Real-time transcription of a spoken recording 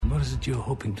What is it you're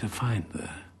hoping to find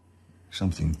there?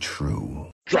 Something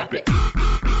true. Drop it!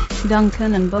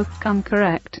 Duncan and both come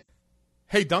correct.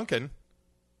 Hey, Duncan.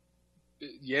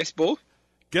 Yes, Bo?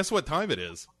 Guess what time it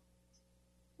is?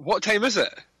 What time is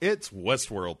it? It's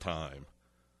Westworld time.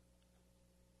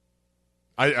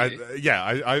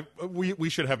 We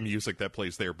should have music that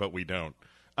plays there, but we don't.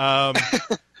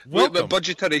 Welcome.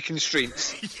 Budgetary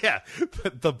constraints. Yeah,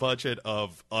 the budget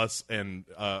of us and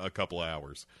a couple of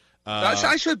hours. That's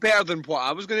actually better than what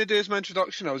I was going to do as my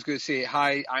introduction. I was going to say,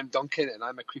 hi, I'm Duncan, and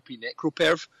I'm a creepy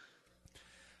necroperv.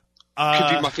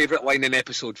 Could be my favourite line in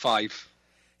episode 5.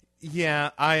 Yeah,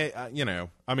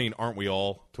 aren't we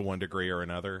all to one degree or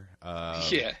another?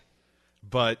 Yeah.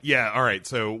 But yeah, all right.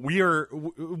 So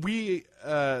we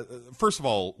first of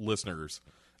all, listeners,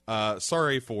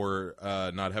 sorry for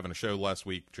not having a show last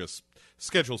week. Just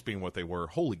schedules being what they were.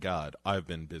 Holy God, I've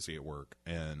been busy at work,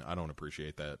 and I don't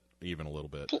appreciate that even a little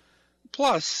bit.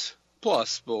 Plus,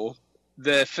 Bo,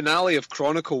 the finale of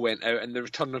Chronicle went out, and the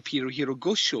Return of Hero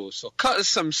Ghost show. So cut us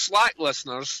some slack,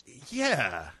 listeners.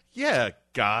 Yeah,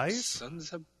 guys.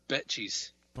 Sons of bitches.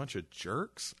 Bunch of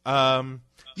jerks.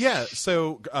 Yeah,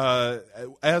 so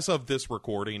as of this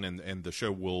recording, and the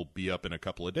show will be up in a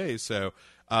couple of days, so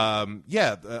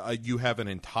you have an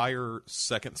entire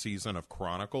second season of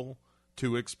Chronicle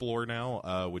to explore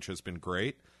now, which has been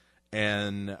great.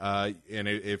 And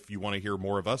if you want to hear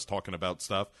more of us talking about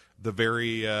stuff, the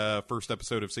very first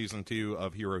episode of season 2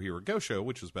 of Hero Go Show,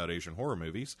 which is about Asian horror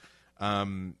movies,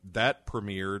 that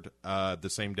premiered the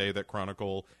same day that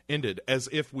Chronicle ended, as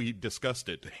if we discussed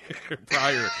it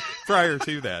prior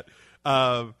to that.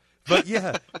 But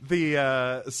yeah,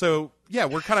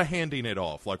 we're kind of handing it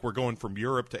off, like we're going from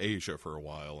Europe to Asia for a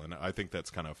while, and I think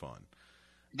that's kind of fun.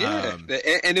 Yeah,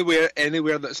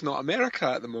 anywhere that's not America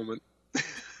at the moment.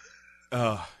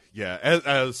 Yeah,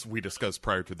 as we discussed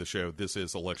prior to the show, this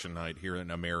is election night here in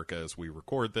America as we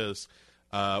record this.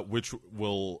 Which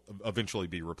will eventually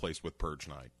be replaced with Purge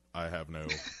Night. I have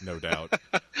no doubt.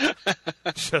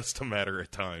 Just a matter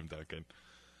of time, Duncan.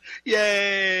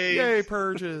 Yay!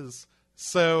 Purges.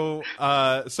 So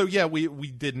yeah,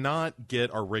 we did not get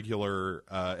our regular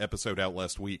episode out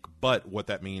last week, but what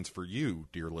that means for you,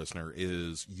 dear listener,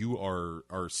 is you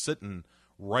are sitting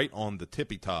right on the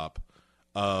tippy top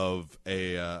of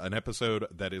an episode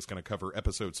that is going to cover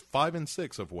episodes 5 and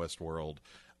 6 of Westworld.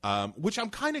 Which I'm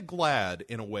kind of glad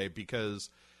in a way, because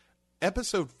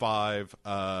episode 5,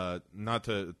 not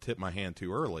to tip my hand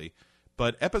too early,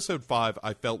 but episode 5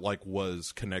 I felt like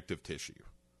was connective tissue.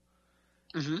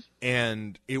 Mm-hmm.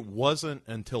 And it wasn't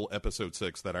until episode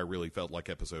 6 that I really felt like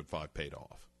episode 5 paid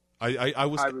off. I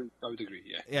would agree,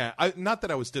 yeah. Yeah, not that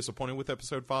I was disappointed with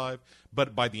episode 5,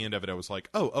 but by the end of it I was like,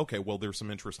 oh, okay, well there's some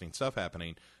interesting stuff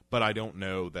happening, but I don't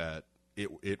know that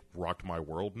it rocked my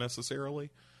world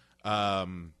necessarily.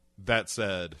 That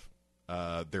said,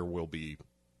 there will be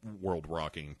world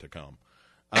rocking to come.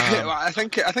 I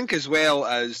think as well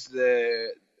as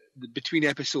the between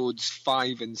episodes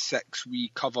 5 and 6,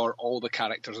 we cover all the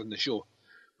characters in the show.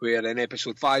 Where in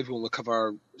episode 5 we only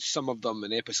cover some of them,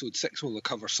 in episode 6 we only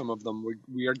cover some of them.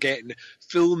 We are getting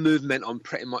full movement on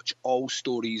pretty much all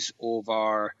stories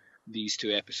over these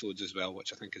 2 episodes as well,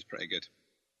 which I think is pretty good.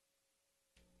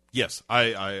 Yes,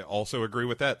 I also agree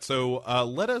with that. So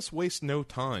let us waste no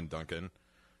time, Duncan.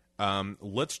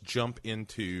 Let's jump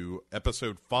into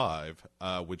episode 5,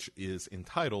 which is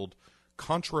entitled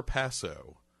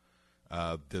Contrapasso.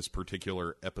 This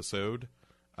particular episode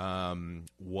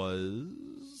was...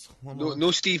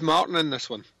 No Steve Martin in this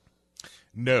one.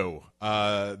 No.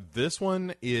 This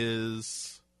one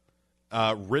is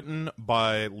written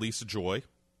by Lisa Joy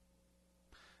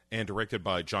and directed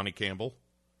by Johnny Campbell.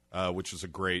 Which is a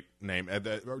great name.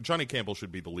 Johnny Campbell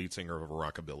should be the lead singer of a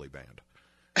rockabilly band.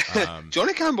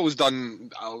 Johnny Campbell's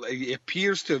he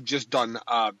appears to have just done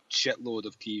a shitload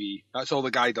of TV. That's all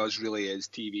the guy does, really, is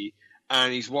TV.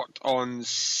 And he's worked on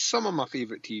some of my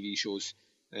favourite TV shows.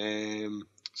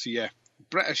 So yeah,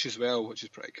 British as well, which is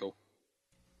pretty cool.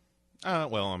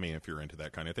 Well, I mean, if you're into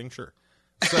that kind of thing, sure.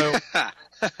 So,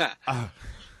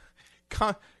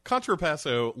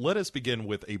 Contrapasso, let us begin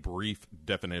with a brief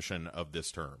definition of this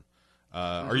term.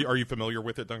 Are you familiar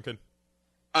with it, Duncan?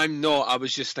 I'm not. I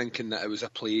was just thinking that it was a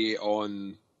play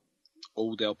on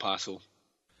Old El Paso.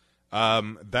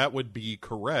 That would be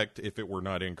correct if it were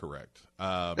not incorrect.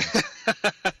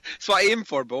 That's what I aim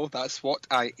for, Bo. That's what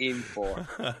I aim for.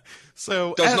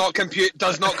 So does not compute.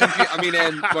 I mean,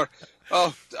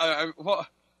 what?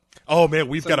 Oh man,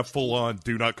 we've got a full-on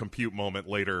 "do not compute" moment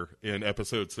later in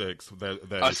episode 6.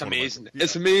 That's amazing.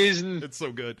 It's amazing. It's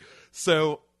so good.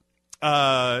 So,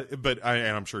 But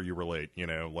I'm sure you relate,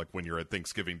 like when you're at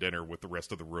Thanksgiving dinner with the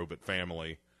rest of the Robot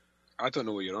family. I don't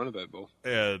know what you're on about, Bill.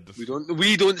 And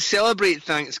we don't celebrate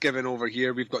Thanksgiving over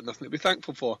here. We've got nothing to be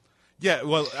thankful for. Yeah,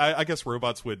 well, I guess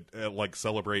robots would like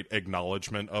celebrate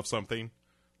acknowledgement of something,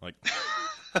 like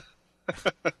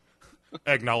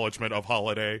acknowledgement of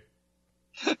holiday.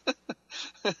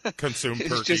 Consume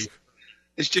turkey.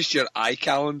 It's just your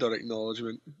iCalendar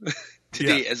acknowledgement.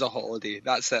 Today is a holiday.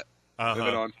 That's it.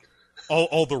 Moving on.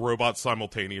 All the robots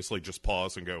simultaneously just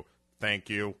pause and go, "Thank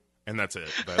you," and that's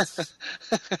it.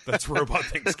 That's Robot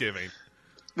Thanksgiving.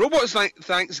 Robot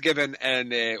Thanksgiving in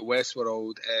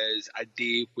Westworld is a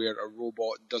day where a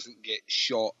robot doesn't get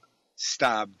shot,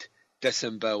 stabbed,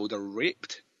 disemboweled, or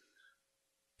raped.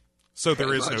 So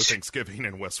there is no Thanksgiving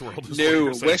in Westworld. No,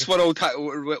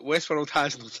 Westworld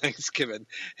has no Thanksgiving.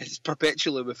 It's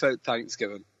perpetually without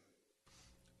Thanksgiving.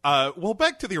 Well,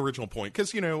 back to the original point,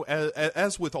 because,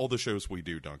 as with all the shows we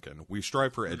do, Duncan, we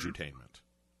strive for edutainment.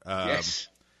 Yes.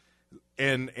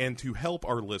 And to help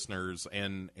our listeners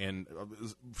and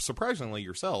surprisingly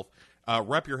yourself,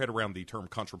 wrap your head around the term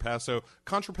contrapasso.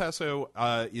 Contrapasso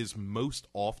is most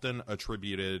often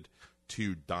attributed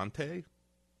to Dante.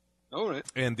 All right.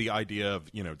 And the idea of,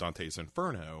 Dante's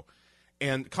Inferno.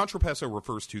 And contrapasso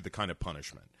refers to the kind of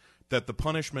punishment, that the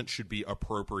punishment should be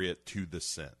appropriate to the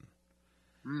sin.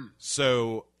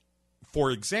 So, for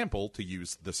example, to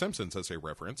use The Simpsons as a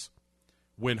reference,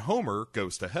 when Homer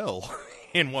goes to hell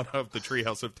in one of the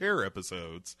Treehouse of Terror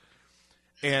episodes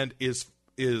and is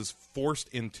forced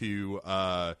into,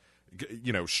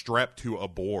 strapped to a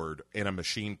board and a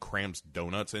machine crams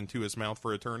donuts into his mouth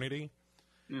for eternity,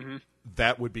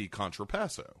 that would be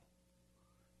contrapasso.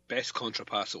 Best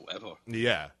contrapasso ever.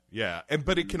 Yeah.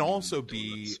 But it can also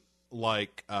be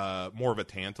like more of a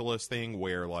Tantalus thing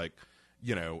where, like,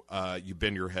 you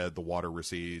bend your head, the water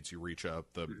recedes, you reach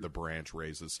up, the branch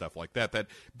raises, stuff like that. That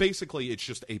basically it's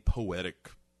just a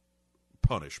poetic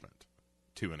punishment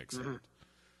to an extent.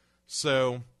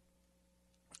 So,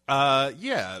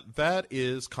 that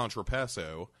is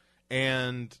contrapasso.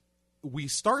 And we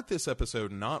start this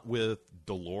episode not with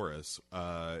Dolores,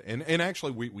 and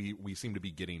actually we seem to be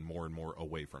getting more and more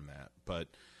away from that. But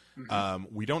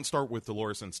we don't start with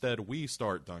Dolores. Instead, we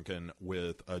start, Duncan,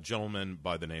 with a gentleman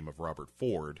by the name of Robert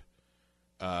Ford,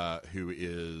 who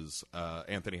is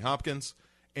Anthony Hopkins.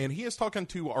 And he is talking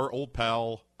to our old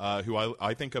pal, who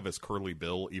I think of as Curly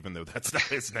Bill, even though that's not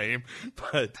his name.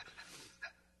 But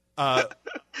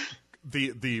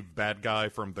the bad guy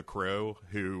from The Crow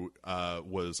who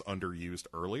was underused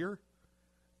earlier.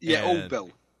 Yeah, Old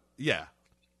Bill. Yeah.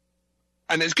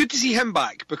 And it's good to see him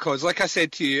back because, like I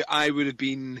said to you, I would have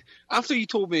been, after you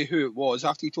told me who it was,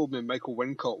 after you told me Michael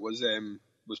Wincott was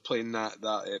playing that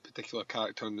particular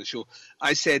character on the show,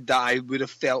 I said that I would have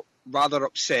felt rather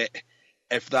upset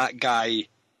if that guy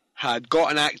had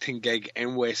got an acting gig in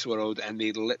Westworld and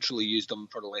they literally used him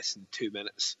for less than 2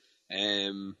 minutes.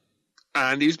 And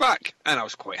he was back, and I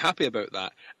was quite happy about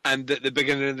that. And at the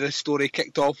beginning of the story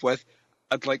kicked off with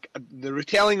the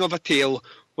retelling of a tale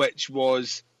which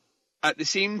was at the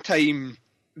same time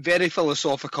very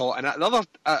philosophical and at the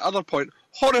other point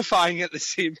horrifying at the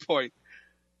same point.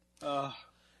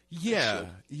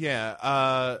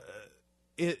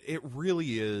 It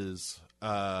really is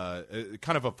kind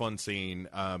of a fun scene,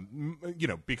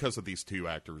 because of these two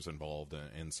actors involved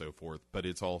and so forth. But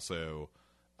it's also,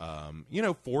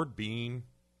 Ford being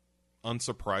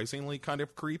unsurprisingly kind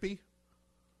of creepy.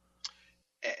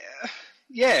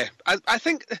 I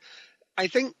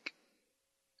think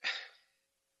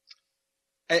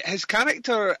his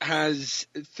character has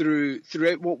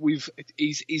throughout what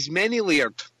he's many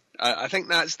layered. I think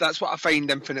that's what I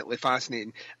find infinitely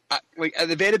fascinating. At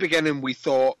the very beginning, we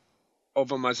thought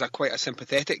of him as quite a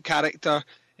sympathetic character.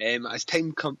 As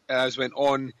time has went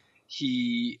on,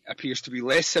 he appears to be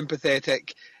less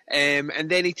sympathetic, and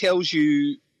then he tells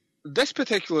you this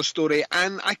particular story,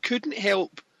 and I couldn't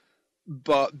help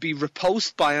but be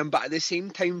repulsed by him, but at the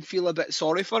same time feel a bit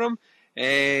sorry for him.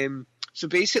 So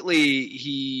basically,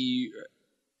 he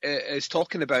is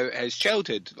talking about his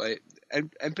childhood. Like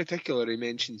in particular, he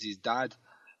mentions his dad,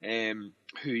 who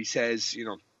he says,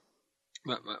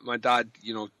 my dad,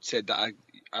 said that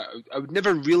I would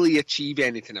never really achieve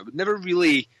anything. I would never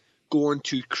really go on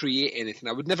to create anything.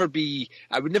 I would never be great.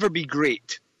 I would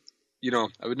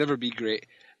never be great.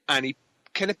 And he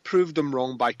kind of proved them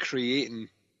wrong by creating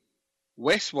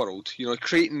Westworld,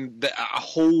 creating a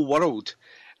whole world.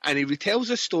 And he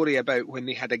retells a story about when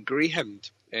they had a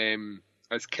greyhound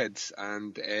as kids.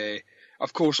 And,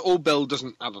 of course, old Bill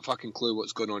doesn't have a fucking clue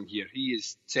what's going on here. He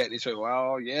is setting his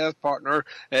well, yeah, partner.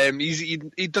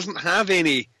 He doesn't have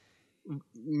any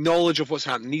knowledge of what's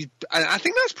happening. I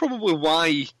think that's probably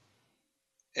why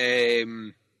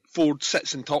Ford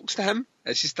sits and talks to him.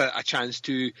 It's just a chance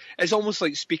to. It's almost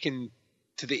like speaking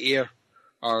to the air,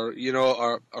 or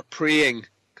praying,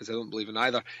 because I don't believe in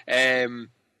either.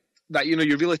 That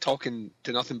you're really talking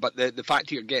to nothing, but the fact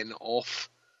that you're getting off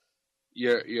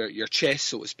your chest,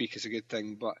 so to speak, is a good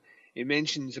thing. But it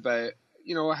mentions about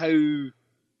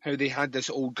how they had this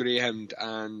old greyhound,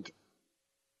 and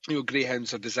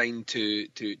greyhounds are designed to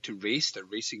race. They're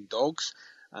racing dogs,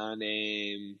 and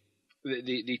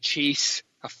they chase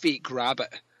a fake rabbit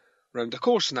around a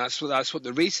course, and that's what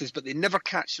the race is. But they never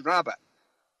catch the rabbit.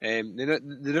 They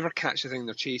never catch the thing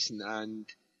they're chasing. And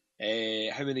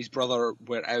him and his brother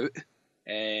were out,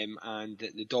 and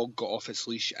the dog got off its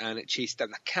leash, and it chased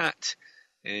down a cat,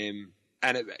 and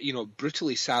it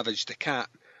brutally savaged the cat.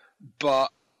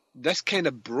 But this kind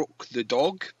of broke the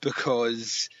dog,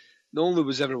 because not only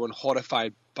was everyone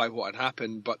horrified by what had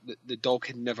happened, but the dog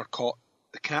had never caught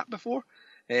the cat before,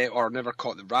 or never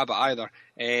caught the rabbit either.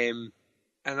 And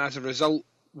as a result,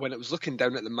 when it was looking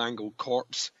down at the mangled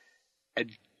corpse, it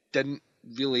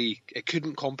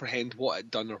couldn't comprehend what it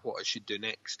had done or what it should do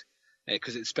next,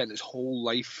 because it spent its whole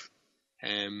life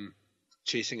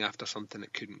chasing after something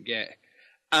it couldn't get.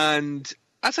 And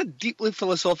that's a deeply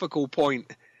philosophical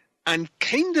point, and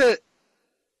kind of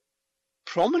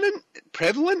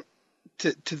prevalent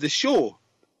to the show,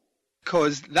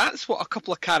 because that's what a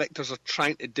couple of characters are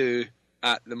trying to do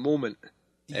at the moment.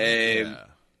 In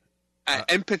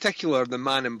particular, the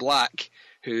man in black,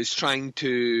 who is trying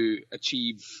to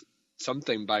achieve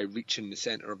something by reaching the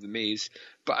centre of the maze.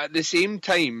 But at the same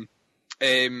time,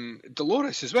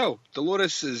 Dolores as well.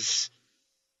 Dolores is,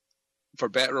 for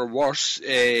better or worse,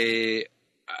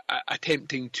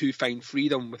 attempting to find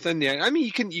freedom within there. I mean,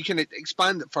 you can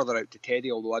expand it further out to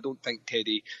Teddy, although I don't think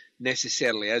Teddy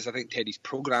necessarily is. I think Teddy's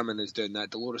programming is doing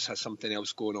that. Dolores has something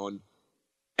else going on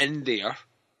in there.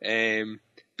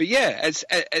 But yeah,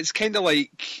 it's kind of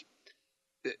like,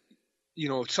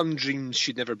 some dreams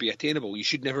should never be attainable. You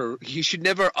should never,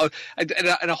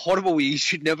 in a horrible way, you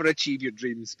should never achieve your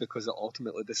dreams, because it'll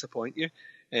ultimately disappoint you.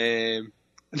 And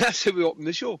that's how we open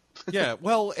the show. Yeah,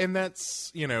 well, and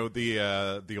that's,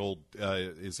 the old,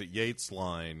 is it Yeats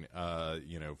line,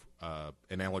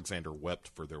 and Alexander wept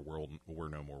for there were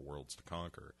no more worlds to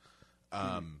conquer.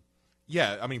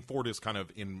 Yeah, I mean, Ford is kind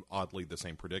of in oddly the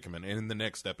same predicament, and in the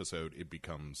next episode, it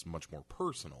becomes much more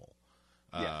personal.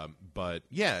 Yeah. But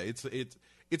yeah, it's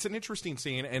an interesting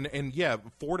scene, and yeah,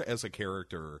 Ford as a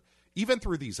character, even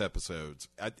through these episodes,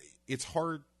 it's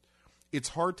hard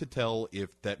to tell if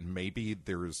that maybe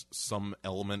there's some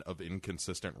element of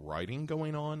inconsistent writing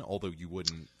going on, although you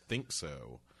wouldn't think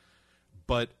so.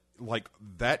 But like,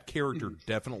 that character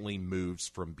definitely moves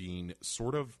from being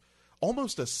sort of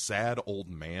almost a sad old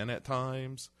man at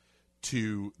times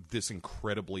to this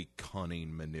incredibly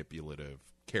cunning, manipulative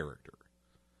character.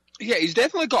 Yeah, he's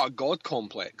definitely got a god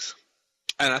complex,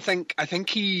 and I think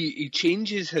he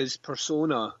changes his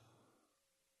persona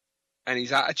and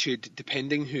his attitude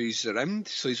depending who's around.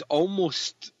 So he's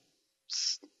almost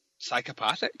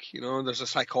psychopathic. There's a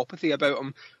psychopathy about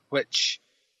him,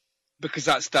 because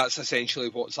that's essentially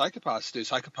what psychopaths do.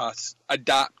 Psychopaths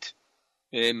adapt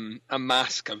a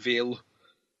mask, a veil,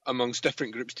 amongst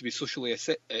different groups to be socially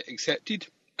accepted,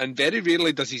 and very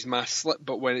rarely does his mask slip.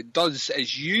 But when it does,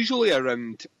 it's usually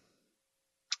around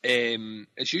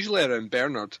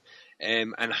Bernard,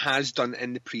 and has done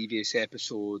in the previous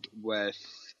episode with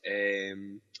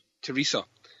Teresa,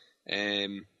 where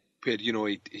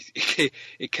he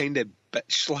kind of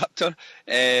bitch slapped her,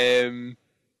 in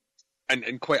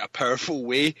quite a powerful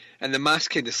way, and the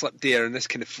mask kind of slipped there, and this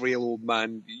kind of frail old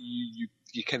man, you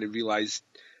kind of realise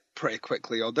pretty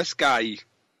quickly, this guy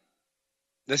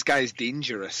is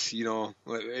dangerous.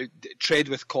 Tread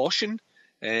with caution.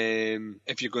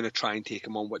 If you're going to try and take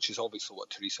him on, which is obviously what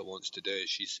Teresa wants to do.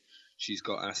 She's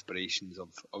got aspirations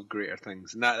of greater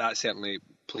things, and that certainly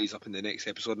plays up in the next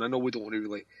episode. And I know we don't want to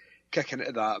really kick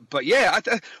into that, but yeah,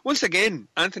 once again,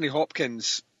 Anthony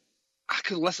Hopkins, I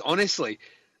could listen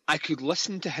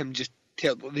to him just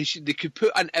tell. They could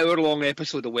put an hour-long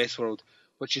episode of Westworld,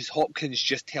 which is Hopkins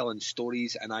just telling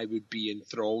stories, and I would be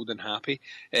enthralled and happy.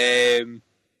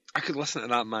 I could listen to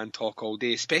that man talk all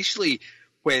day, especially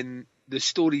when the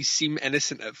stories seem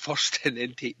innocent at first and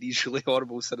then take these really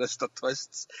horrible, sinister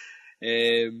twists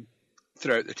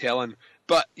throughout the telling.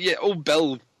 But yeah, old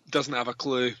Bill doesn't have a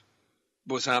clue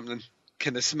what's happening.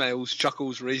 Kind of smiles,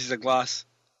 chuckles, raises a glass,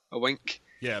 a wink.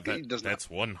 Yeah, that's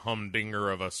one humdinger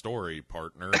of a story,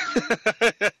 partner.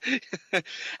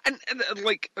 and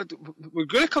like, we're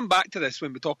going to come back to this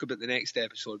when we talk about the next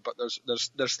episode, but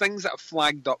there's things that have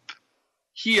flagged up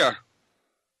here,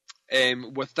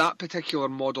 with that particular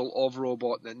model of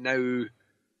robot that now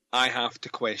I have to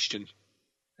question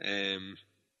when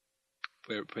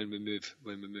we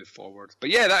move forward. But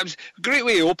yeah, that was a great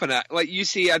way to open it. Like you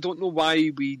say, I don't know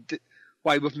why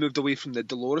we've moved away from the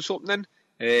Dolores opening,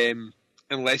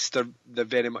 unless they're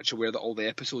very much aware that all the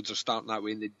episodes are starting that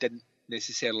way and they didn't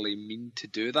necessarily mean to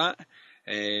do that.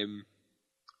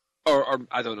 Or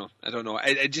I don't know.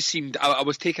 It just seemed I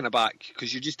was taken aback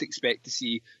because you just expect to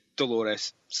see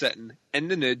Dolores sitting in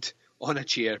the nude on a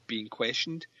chair being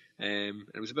questioned. And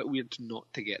it was a bit weird not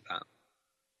to get that.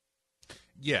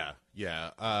 Yeah.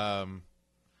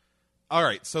 All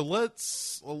right, so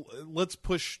let's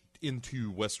push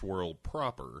into Westworld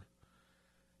proper.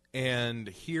 And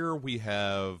here we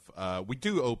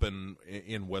do open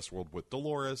in Westworld with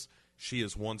Dolores. She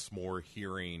is once more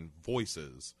hearing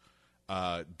voices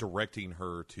directing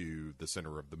her to the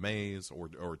center of the maze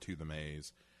or to the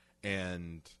maze.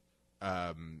 And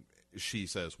she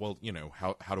says, well,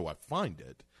 how do I find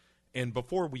it? And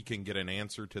before we can get an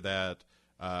answer to that,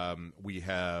 we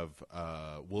have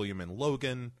William and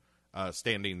Logan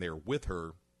standing there with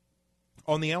her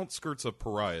on the outskirts of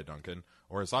Pariah, Duncan,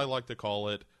 or as I like to call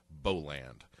it,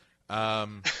 Bowland.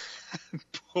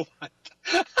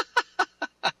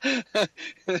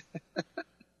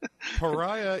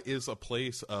 Pariah is a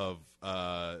place of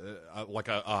like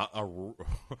a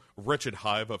wretched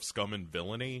hive of scum and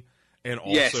villainy, and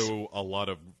also a lot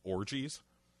of orgies.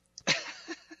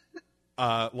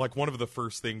 Like one of the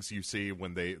first things you see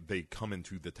when they come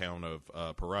into the town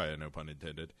of Pariah, no pun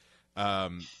intended,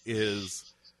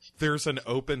 is there's an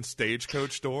open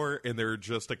stagecoach door and there are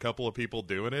just a couple of people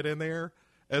doing it in there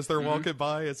as they're walking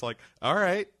by. It's like, all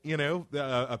right,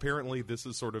 apparently this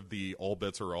is sort of the all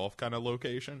bets are off kind of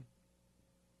location.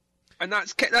 And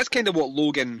that's kind of what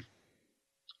Logan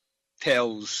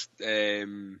tells,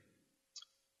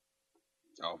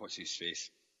 what's his face?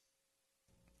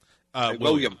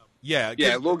 William. Yeah.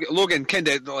 Logan kind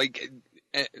of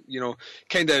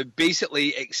kind of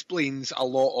basically explains a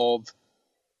lot of.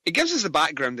 It gives us the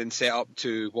background and setup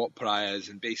to what Pariah is,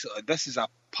 and basically this is a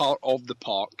part of the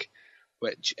park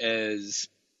which is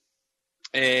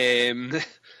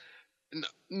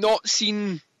not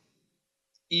seen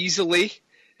easily,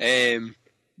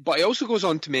 but he also goes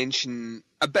on to mention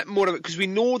a bit more of it because we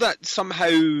know that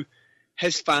somehow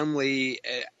his family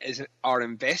are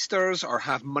investors or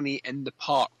have money in the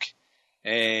park,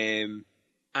 and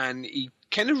he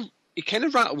kind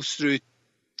of rattles through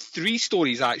 3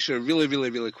 stories actually really, really,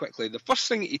 really quickly. The first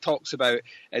thing that he talks about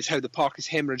is how the park is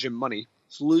hemorrhaging money.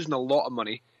 It's losing a lot of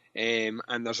money, and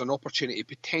there's an opportunity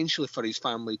potentially for his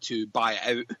family to buy it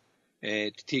out,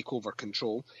 to take over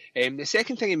control. The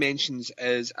second thing he mentions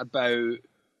is about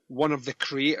one of the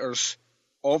creators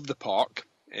of the park,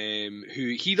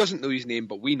 who he doesn't know his name,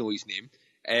 but we know his name,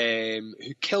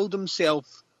 who killed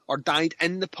himself or died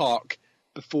in the park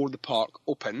before the park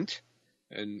opened.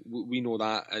 And we know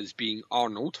that as being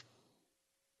Arnold.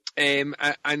 And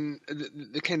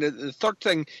the third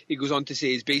thing he goes on to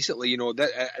say is basically,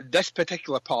 this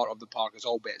particular part of the park is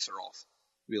all bets are off,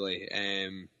 really.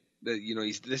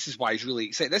 This is why he's really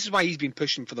excited. This is why he's been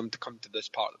pushing for them to come to this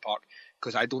part of the park,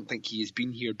 because I don't think he has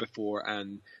been here before.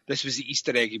 And this was the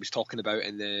Easter egg he was talking about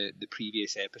in the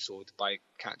previous episode by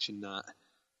catching or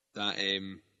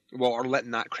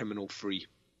letting that criminal free.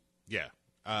 Yeah.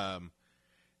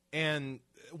 And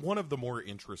one of the more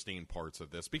interesting parts of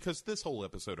this, because this whole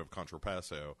episode of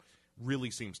Contrapasso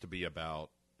really seems to be about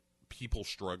people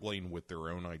struggling with their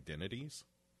own identities.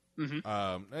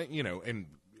 Mm-hmm. And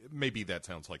maybe that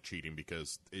sounds like cheating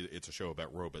because it's a show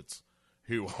about robots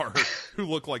who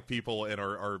look like people and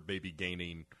are maybe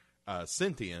gaining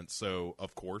sentience. So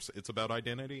of course it's about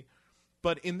identity.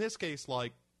 But in this case,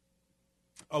 like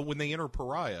when they enter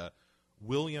Pariah,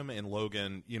 William and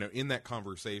Logan, in that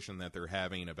conversation that they're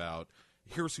having about,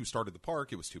 here's who started the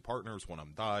park. It was 2 partners. One of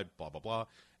them died, blah, blah, blah.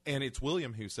 And it's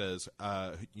William who says,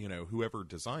 whoever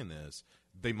designed this,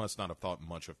 they must not have thought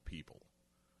much of people.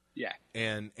 Yeah.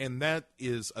 And that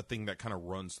is a thing that kind of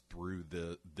runs through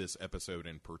this episode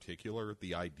in particular,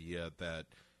 the idea that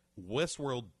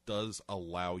Westworld does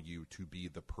allow you to be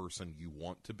the person you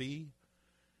want to be,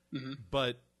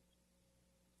 but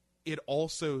it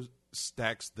also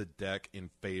stacks the deck in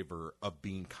favor of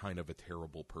being kind of a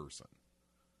terrible person.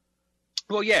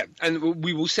 Well, yeah, and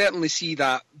we will certainly see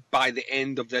that by the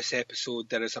end of this episode.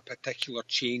 There is a particular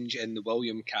change in the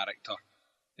William character,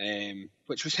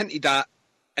 which was hinted at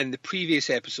in the previous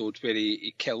episode where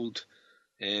he killed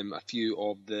a few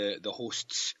of the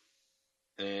hosts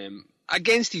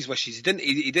against his wishes.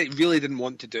 He really didn't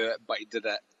want to do it, but he did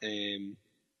it.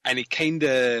 and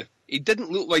he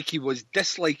didn't look like he was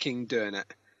disliking doing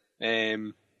it.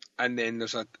 And then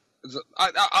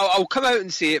I'll come out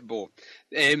and say it, Bo.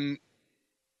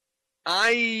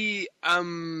 I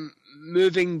am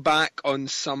moving back on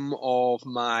some of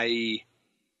my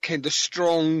kind of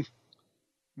strong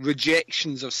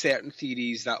rejections of certain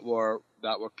theories that were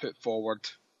put forward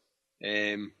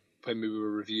when we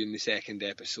were reviewing the second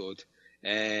episode.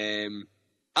 I'm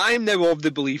now of the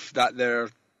belief that there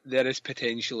is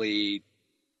potentially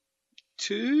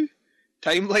 2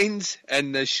 timelines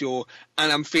in this show,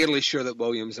 and I'm fairly sure that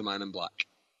William's the Man in Black.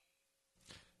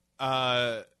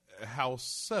 How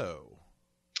so?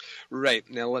 Right,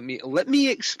 now let me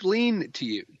explain to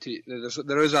you.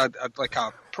 There is a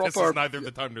proper. This is neither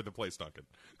the time nor the place, Duncan.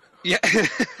 Yeah,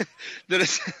 there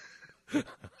is.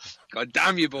 God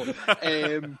damn you both!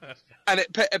 And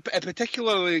it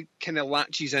particularly kind of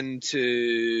latches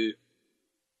into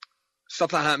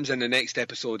stuff that happens in the next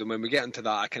episode, and when we get into that,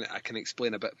 I can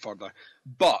explain a bit further.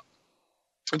 But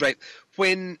right,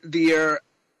 when they're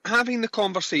having the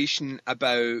conversation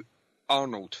about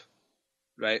Arnold,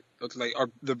 right? Or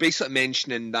they're basically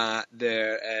mentioning that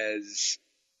there is.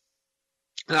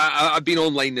 I've been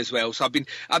online as well, so I've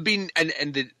been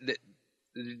in the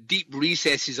deep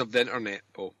recesses of the internet,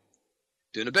 Paul,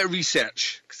 doing a bit of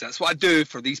research, because that's what I do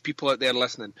for these people out there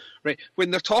listening. Right,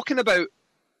 when they're talking about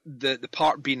the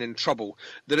park being in trouble,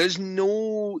 there is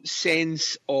no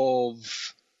sense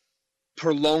of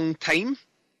prolonged time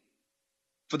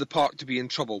for the park to be in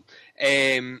trouble,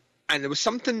 and there was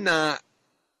something that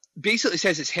basically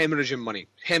says it's hemorrhaging money,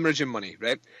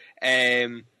 right?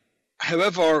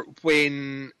 However,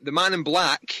 when the Man in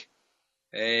Black,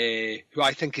 who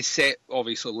I think is set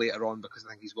obviously later on because I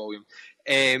think he's William,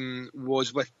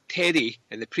 was with Teddy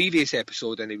in the previous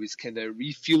episode, and he was kind of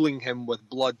refueling him with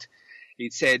blood.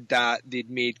 He'd said that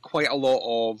they'd made quite a lot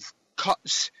of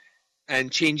cuts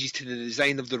and changes to the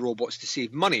design of the robots to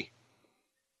save money,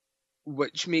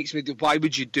 which makes me why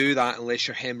would you do that unless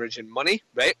you're hemorrhaging money,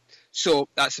 right? So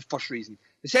that's the first reason.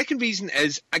 The second reason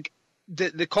is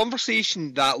the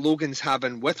conversation that Logan's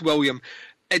having with William.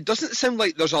 It doesn't sound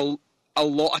like there's a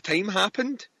lot of time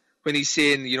happened when he's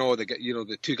saying,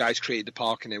 the 2 guys created the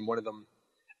park and then one of them.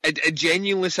 It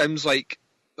genuinely sounds like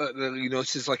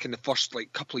this is like in the first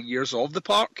couple of years of the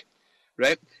park,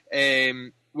 right?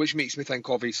 Which makes me think,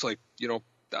 obviously,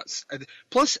 that's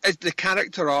plus is the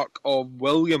character arc of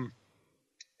William,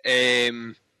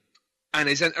 and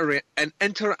his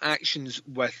interactions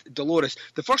with Dolores.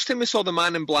 The first time we saw the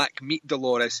Man in Black meet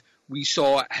Dolores, we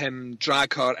saw him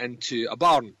drag her into a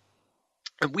barn,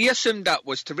 and we assumed that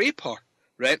was to rape her,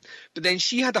 right? But then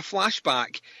she had a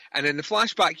flashback, and in the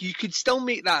flashback you could still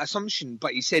make that assumption,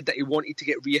 but he said that he wanted to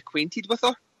get reacquainted with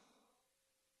her.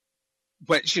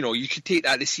 Which, you could take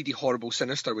that the seedy, horrible,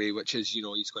 sinister way, which is, he's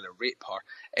going to rape her.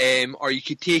 Or you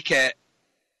could take it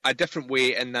a different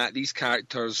way in that these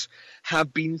characters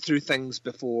have been through things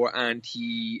before and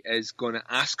he is going to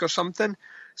ask her something,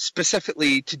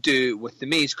 specifically to do with the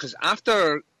maze. Because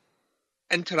after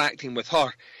interacting with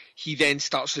her, he then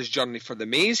starts his journey for the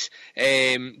maze.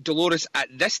 Dolores, at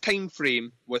this time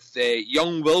frame, with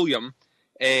young William,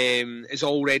 is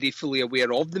already fully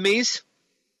aware of the maze.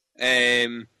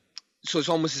 So it's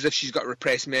almost as if she's got a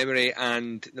repressed memory,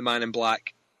 and the Man in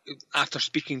Black, after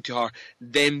speaking to her,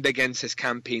 then begins his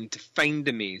campaign to find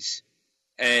the maze.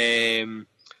 The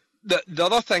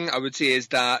other thing I would say is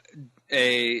that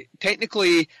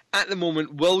technically, at the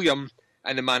moment, William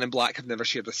and the Man in Black have never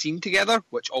shared a scene together,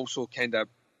 which also kind of...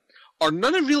 Or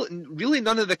none of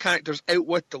the characters out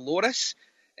with Dolores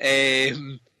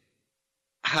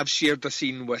have shared a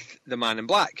scene with the Man in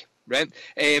Black, right?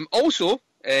 Also...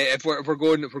 if we're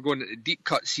going into deep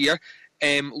cuts here,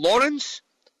 Lawrence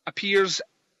appears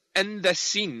in this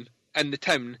scene in the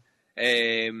town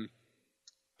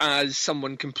as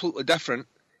someone completely different,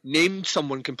 named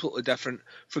someone completely different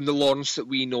from the Lawrence that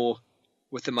we know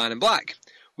with the Man in Black,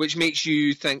 which makes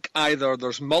you think either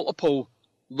there's multiple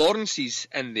Lawrences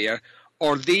in there,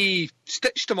 or they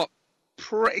stitched them up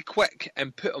pretty quick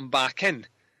and put them back in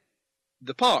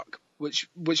the park, which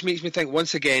makes me think,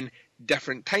 once again,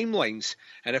 different timelines.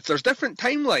 And if there's different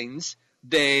timelines,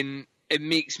 then it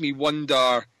makes me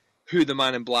wonder who the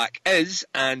Man in Black is.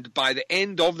 And by the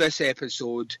end of this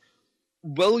episode,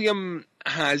 William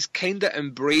has kind of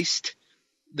embraced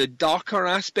the darker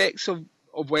aspects of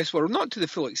Westworld, not to the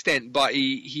full extent, but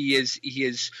he is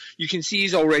you can see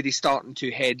he's already starting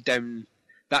to head down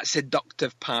that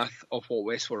seductive path of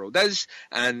what Westworld is.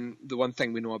 And the one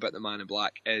thing we know about the Man in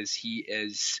Black is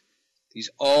he's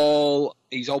all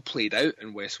played out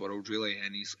in Westworld, really,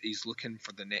 and he's looking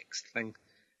for the next thing.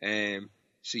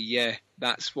 So yeah,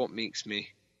 that's what makes me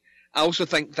I also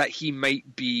think that he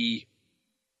might be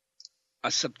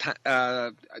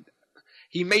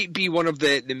he might be one of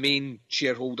the main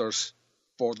shareholders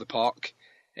for the park,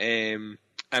 and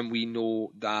we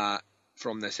know that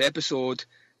from this episode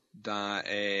that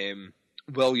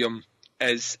William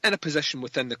is in a position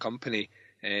within the company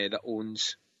that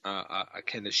owns a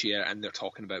kind of share, and they're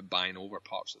talking about buying over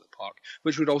parts of the park,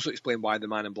 which would also explain why the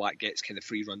Man in Black gets kind of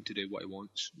free run to do what he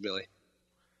wants, really.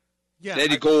 Yeah,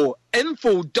 there you go.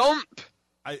 Info dump!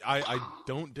 I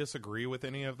don't disagree with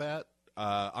any of that.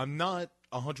 I'm not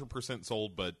 100%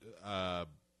 sold, but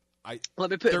let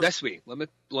me put it this way. Let me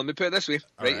put it this way.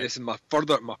 Right? Right. This is my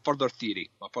further theory.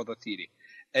 My further theory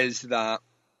is that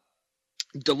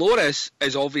Dolores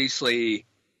is obviously,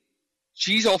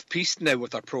 she's off piste now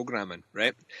with her programming,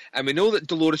 right? And we know that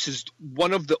Dolores is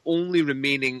one of the only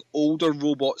remaining older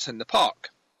robots in the park.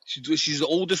 She's the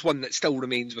oldest one that still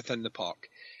remains within the park.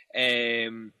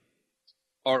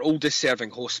 Our oldest serving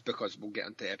host, because we'll get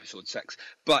into episode 6.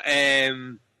 But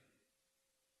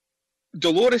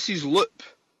Dolores' loop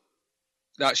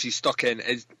that she's stuck in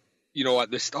is, you know,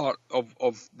 at the start of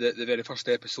the very first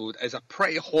episode, is a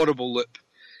pretty horrible loop.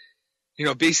 You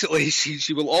know, basically,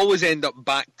 she will always end up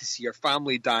back to see her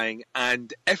family dying,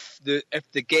 and if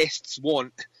the guests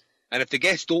want, and if the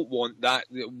guests don't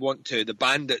want to, the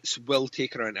bandits will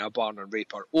take her into a barn and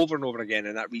rape her over and over again,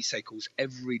 and that recycles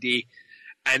every day.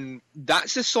 And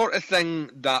that's the sort of thing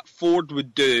that Ford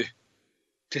would do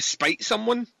to spite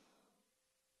someone,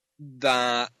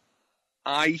 that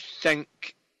I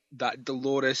think that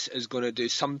Dolores is going to do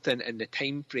something in the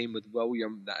time frame with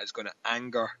William that is going to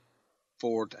anger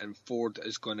Ford, and Ford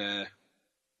is going to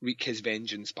wreak his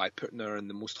vengeance by putting her in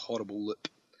the most horrible loop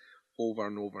over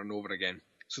and over and over again.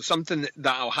 So something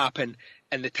that'll happen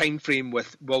in the time frame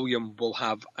with William will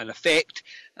have an effect,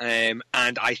 and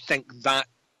I think that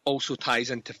also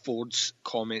ties into Ford's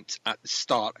comments at the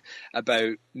start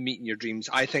about meeting your dreams.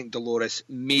 I think Dolores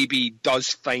maybe does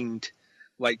find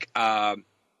like a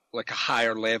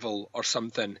higher level or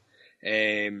something,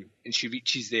 and she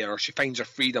reaches there, or she finds her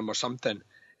freedom or something,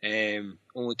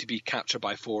 only to be captured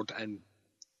by Ford and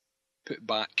put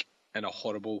back in a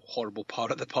horrible, horrible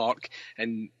part of the park,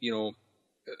 and, you know,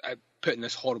 put in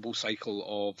this horrible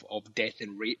cycle of death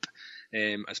and rape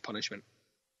as punishment.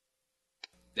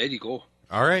 There you go.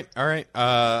 All right. You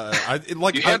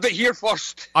heard it here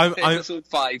first. Episode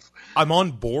 5. I'm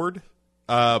on board,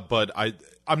 but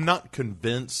I'm not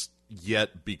convinced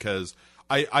yet, because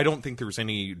I don't think there's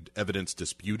any evidence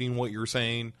disputing what you're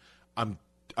saying. I'm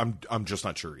just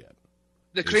not sure yet.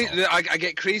 I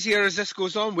get crazier as this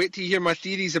goes on. Wait till you hear my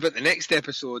theories about the next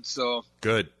episode. So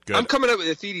good. I'm coming out with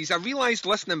the theories. I realised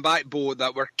listening back, Bo,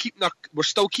 that we're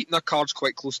still keeping our cards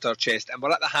quite close to our chest, and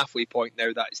we're at the halfway point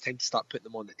now that it's time to start putting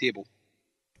them on the table.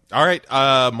 All right,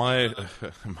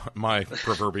 my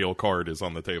proverbial card is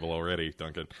on the table already,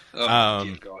 Duncan. Oh,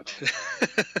 dear God.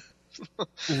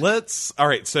 All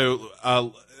right,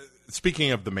 so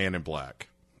speaking of the Man in Black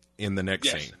in the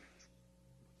next scene.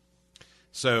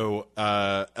 So,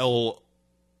 El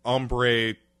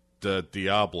Hombre de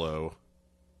Diablo,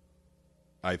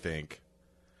 I think,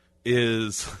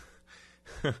 is...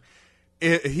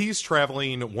 He's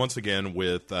traveling once again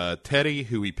with Teddy,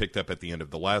 who he picked up at the end of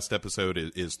the last episode,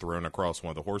 is thrown across one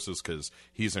of the horses because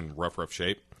he's in rough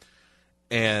shape.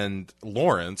 And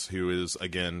Lawrence, who is,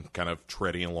 again, kind of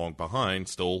treading along behind,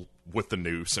 still with the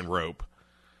noose and rope.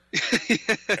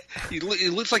 He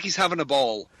looks like he's having a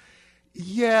ball.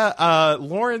 Yeah,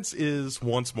 Lawrence is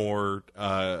once more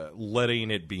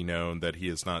letting it be known that he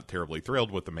is not terribly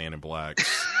thrilled with the Man in Black's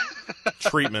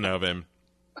treatment of him.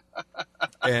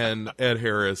 And Ed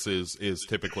Harris is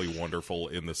typically wonderful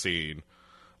in the scene,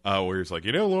 where he's like,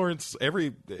 Lawrence,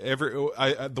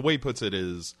 the way he puts it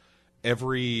is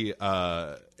every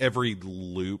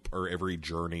loop or every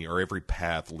journey or every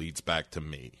path leads back to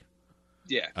me.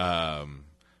 Yeah.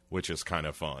 Which is kind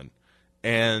of fun,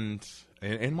 and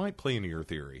might play into your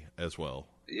theory as well.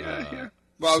 Yeah.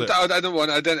 Well, so, I didn't want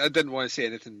to say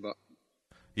anything, but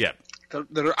yeah,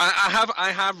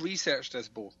 I have researched this,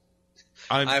 both.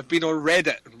 I've been on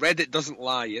Reddit. Reddit doesn't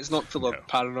lie. It's not full of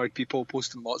paranoid people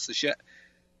posting lots of shit.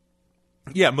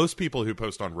 Yeah, most people who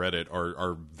post on Reddit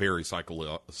are very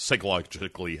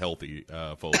psychologically healthy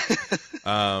folk.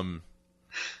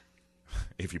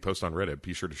 If you post on Reddit,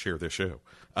 be sure to share this show.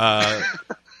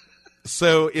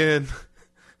 So in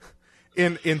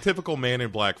typical Man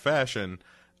in Black fashion,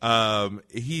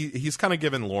 he's kind of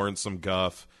giving Lawrence some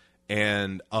guff,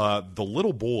 and the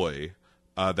little boy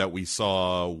that we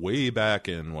saw way back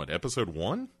in episode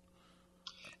 1?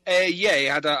 Yeah, he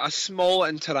had a small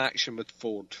interaction with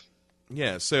Ford.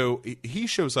 Yeah, so he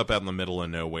shows up out in the middle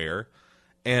of nowhere,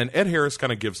 And Ed Harris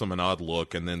kind of gives him an odd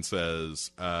look and then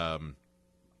says,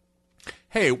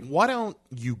 hey, why don't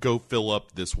you go fill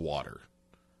up this water?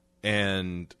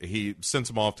 And he sends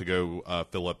him off to go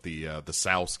fill up the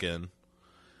sow skin.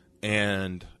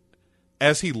 And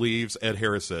as he leaves, Ed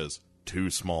Harris says, too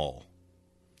small.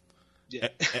 Yeah.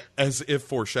 As if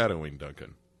foreshadowing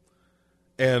Duncan.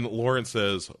 And Lawrence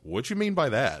says, what you mean by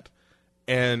that?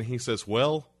 And he says,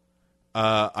 well,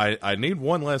 I need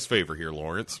one last favor here,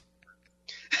 Lawrence.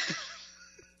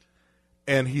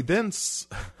 And he then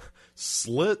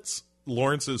slits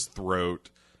Lawrence's throat,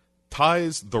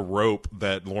 ties the rope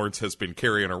that Lawrence has been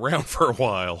carrying around for a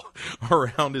while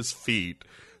around his feet,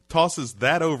 tosses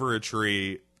that over a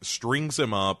tree, strings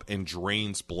him up, and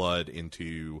drains blood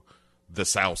into the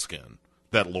sow skin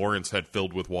that Lawrence had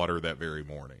filled with water that very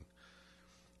morning.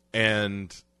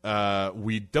 And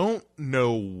we don't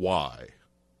know why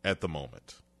at the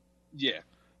moment. Yeah.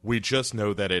 We just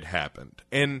know that it happened.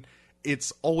 And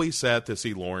it's always sad to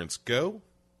see Lawrence go.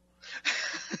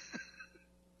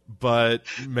 But,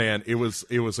 man, it was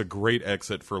a great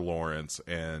exit for Lawrence,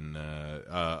 and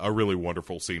a really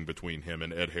wonderful scene between him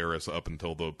and Ed Harris up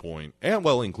until the point, and,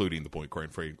 well, including the point,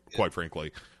 quite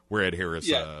frankly, where Ed Harris...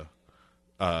 Yeah.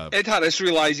 Ed Harris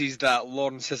realizes that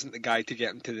Lawrence isn't the guy to get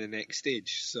him to the next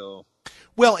stage, so...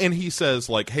 Well, and he says,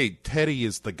 like, hey, Teddy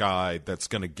is the guy that's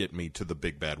going to get me to the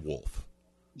big bad wolf.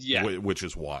 Yeah. Which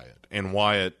is Wyatt. And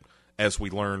Wyatt, as we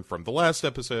learned from the last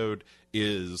episode,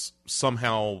 is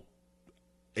somehow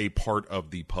a part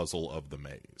of the puzzle of the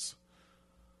maze.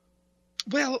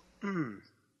 Well,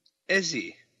 is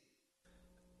he?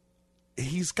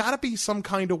 He's got to be some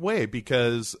kind of way,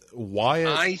 because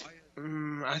Wyatt...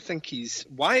 I think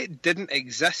Wyatt didn't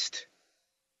exist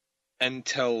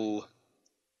until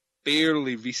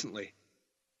fairly recently.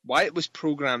 Wyatt was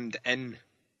programmed in,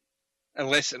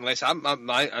 unless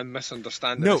I'm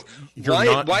misunderstanding. No, this. you're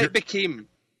not. Wyatt became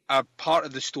a part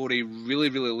of the story really,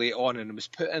 really late on, and it was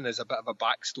put in as a bit of a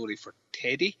backstory for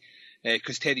Teddy,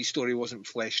 because Teddy's story wasn't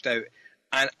fleshed out.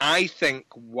 And I think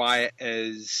Wyatt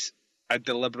is a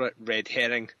deliberate red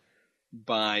herring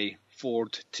by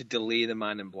Ford to delay the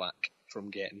Man in Black from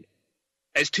getting.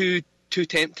 It's too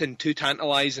tempting, too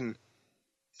tantalizing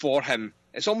for him.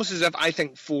 It's almost as if I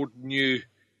think Ford knew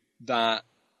that,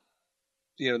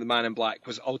 the Man in Black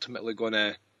was ultimately going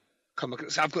to come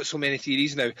across. I've got so many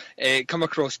theories now. Come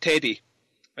across Teddy,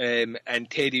 and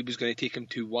Teddy was going to take him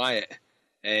to Wyatt.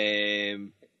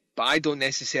 But I don't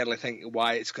necessarily think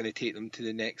Wyatt's going to take them to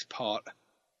the next part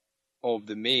of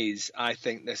the maze. I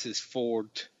think this is Ford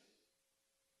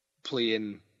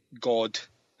playing God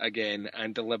again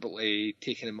and deliberately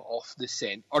taking him off the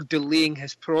scent or delaying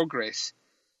his progress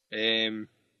in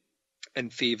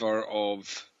favour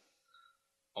of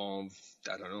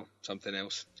I don't know, something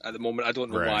else. At the moment, I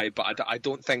don't know why, but I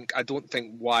don't think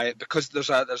Wyatt, because there's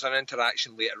an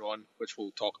interaction later on which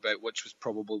we'll talk about, which was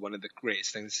probably one of the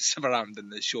greatest things that's ever happened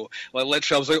in this show. Like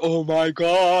literally, I was like, oh my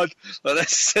god, like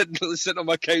this sitting on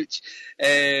my couch.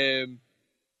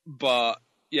 But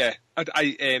yeah, I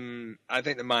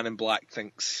think the Man in Black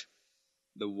thinks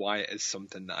the Wyatt is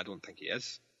something that I don't think he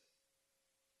is.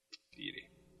 Theory.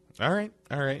 All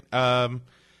right.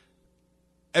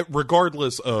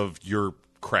 Regardless of your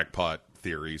crackpot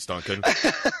theories, Duncan,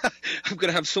 I'm going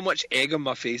to have so much egg on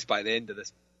my face by the end of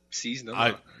this season.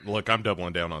 Look, I'm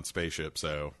doubling down on Spaceship,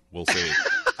 so we'll see.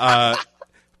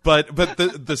 But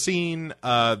the scene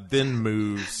then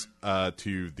moves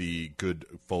to the good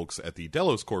folks at the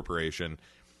Delos Corporation.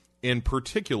 In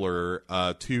particular,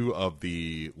 two of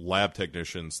the lab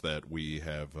technicians that we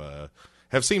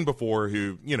have seen before,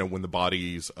 who, when the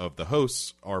bodies of the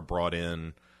hosts are brought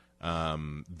in,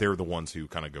 they're the ones who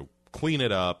kind of go clean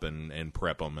it up and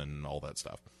prep them and all that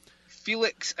stuff.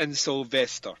 Felix and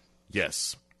Sylvester.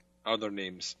 Yes. Are their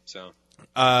names, so.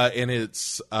 And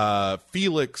it's,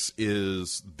 Felix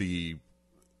is the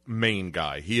main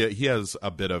guy. He has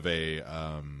a bit of a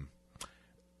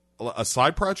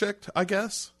side project, I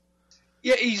guess.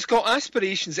 Yeah, he's got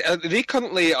aspirations. They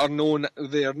currently are known,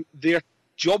 their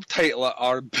job title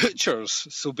are butchers.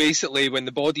 So basically when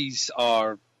the bodies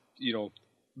are,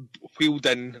 wheeled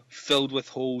in, filled with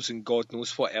holes and God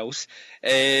knows what else,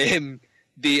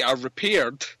 they are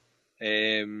repaired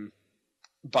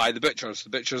by the butchers. The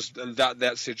butchers,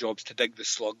 that's their jobs, to dig the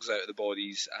slugs out of the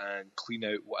bodies and clean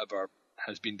out whatever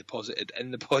has been deposited in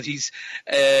the bodies,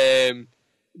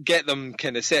 get them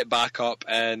kind of set back up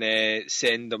and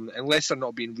send them, unless they're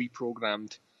not being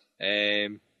reprogrammed,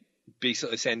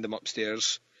 basically send them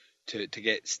upstairs to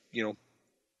get,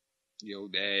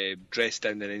 dressed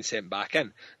down and then sent back in.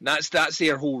 And that's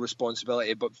their whole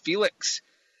responsibility. But Felix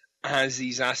has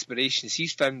these aspirations.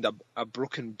 He's found a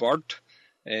broken bird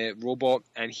robot,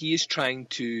 and he is trying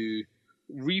to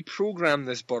reprogram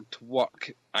this bird to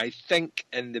work, I think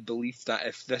in the belief that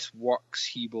if this works,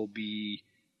 he will be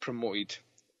promoted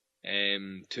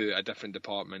to a different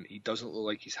department. He doesn't look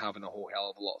like he's having a whole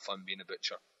hell of a lot of fun being a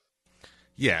butcher.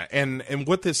 Yeah, and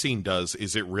what this scene does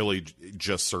is it really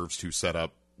just serves to set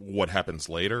up what happens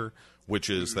later, which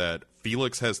is that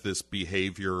Felix has this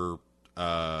behavior,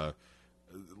 not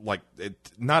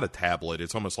a tablet,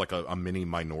 it's almost like a mini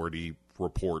Minority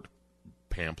Report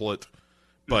pamphlet,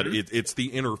 but it's the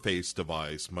interface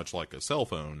device, much like a cell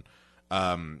phone.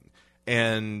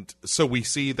 And so we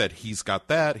see that he's got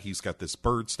this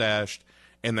bird stashed,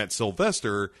 and that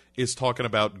Sylvester is talking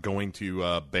about going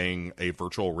to bang a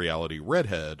virtual reality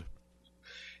redhead.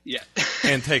 Yeah.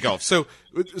 And take off. So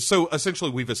essentially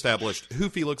we've established who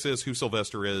Felix is, who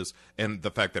Sylvester is, and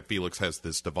the fact that Felix has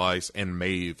this device, and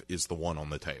Maeve is the one on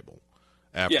the table.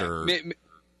 After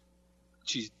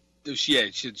she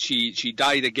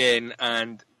died again,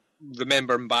 and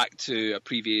remembering back to a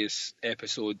previous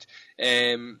episode,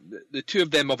 the two of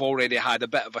them have already had a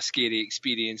bit of a scary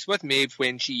experience with Maeve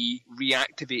when she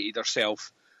reactivated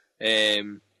herself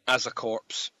as a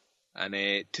corpse and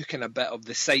took in a bit of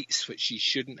the sights which she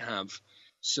shouldn't have.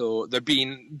 So they're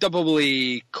being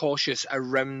doubly cautious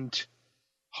around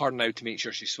her now to make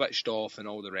sure she's switched off and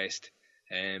all the rest.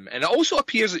 And it also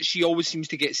appears that she always seems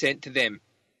to get sent to them.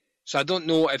 So I don't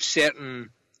know if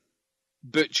certain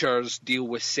butchers deal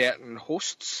with certain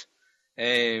hosts,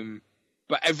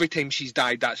 but every time she's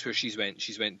died, that's where she's went.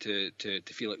 She's went to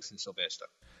Felix and Sylvester.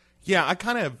 Yeah, I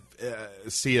kind of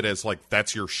see it as like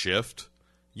that's your shift.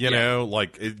 You know,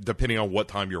 like depending on what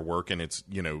time you're working, it's,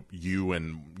 you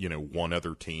and, one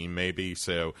other team maybe.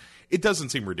 So it doesn't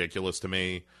seem ridiculous to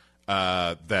me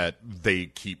that they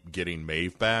keep getting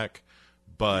Maeve back.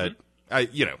 But, I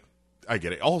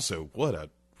get it. Also, what a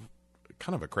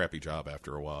kind of a crappy job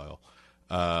after a while.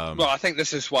 Well, I think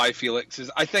this is why Felix is.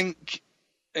 I think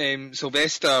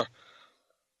Sylvester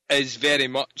is very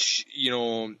much,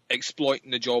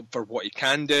 exploiting the job for what he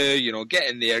can do, get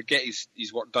in there, get his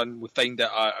work done. We'll find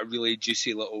out a really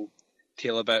juicy little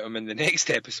tale about him in the next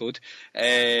episode,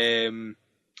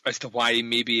 as to why he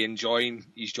may be enjoying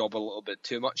his job a little bit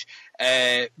too much.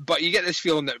 But you get this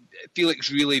feeling that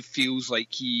Felix really feels like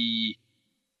he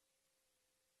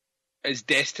is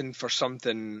destined for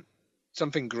something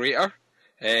greater.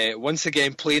 Once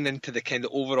again, playing into the kind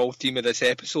of overall theme of this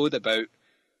episode about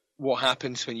what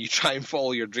happens when you try and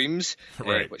follow your dreams,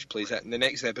 right. Which plays out in the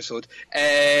next episode.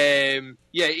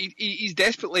 He's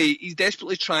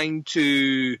desperately trying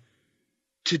to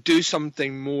do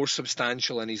something more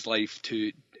substantial in his life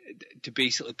to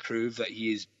basically prove that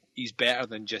he's better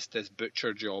than just this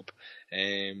butcher job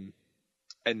in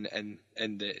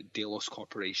the Delos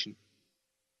Corporation.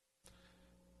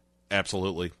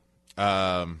 Absolutely.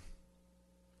 All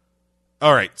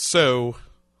right, so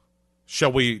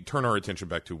shall we turn our attention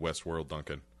back to Westworld,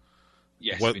 Duncan?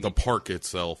 Yes. The park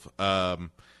itself.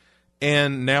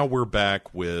 And now we're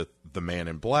back with the Man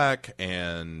in Black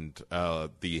and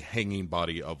the hanging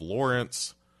body of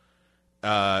Lawrence.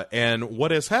 And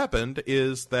what has happened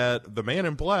is that the Man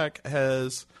in Black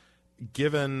has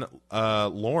given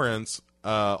Teddy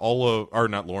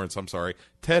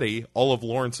all of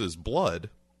Lawrence's blood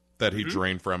that he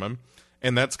drained from him.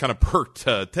 And that's kind of perked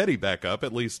Teddy back up,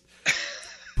 at least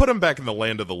put him back in the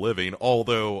land of the living.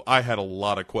 Although I had a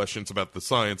lot of questions about the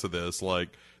science of this, like,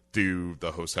 do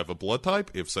the hosts have a blood type?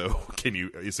 If so,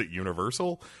 is it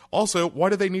universal? Also,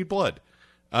 why do they need blood?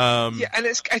 And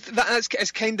it's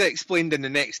kind of explained in the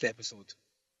next episode.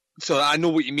 So I know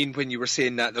what you mean when you were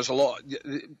saying that. There's a lot.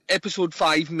 Episode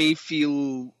 5 may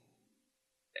feel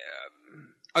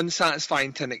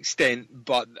unsatisfying to an extent,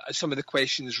 but some of the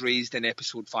questions raised in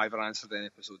episode 5 are answered in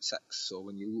episode 6. So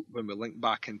when we link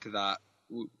back into that,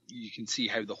 you can see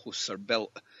how the hosts are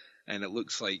built, and it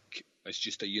looks like it's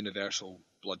just a universal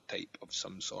blood type of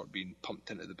some sort being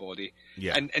pumped into the body.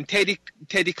 Yeah. And Teddy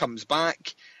comes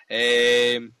back.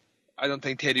 I don't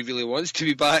think Teddy really wants to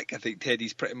be back. I think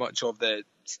Teddy's pretty much of the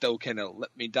still kind of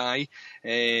let me die.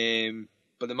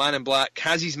 But the Man in Black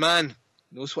has his man,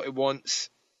 knows what he wants.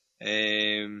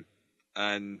 And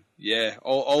yeah,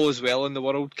 all is well in the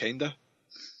world, kinda.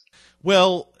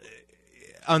 Well,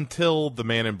 until the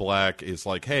Man in Black is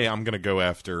like, "Hey, I'm gonna go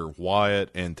after Wyatt,"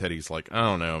 and Teddy's like, "I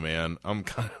don't know, man. I'm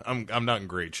not in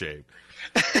great shape."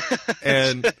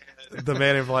 And the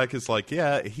Man in Black is like,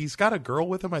 "Yeah, he's got a girl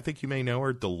with him. I think you may know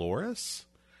her, Dolores."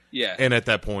 Yeah. And at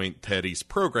that point, Teddy's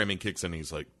programming kicks in.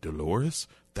 He's like, "Dolores,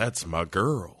 that's my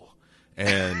girl,"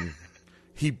 and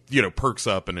he, perks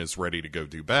up and is ready to go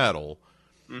do battle.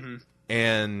 Mm-hmm.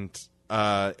 And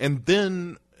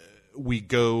then we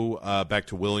go back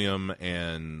to William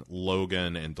and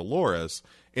Logan and Dolores.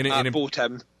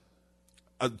 Bowtown.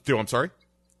 I'm sorry?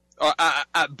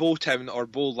 At Bowtown or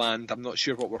Bowland. I'm not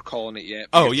sure what we're calling it yet.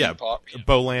 Oh, yeah.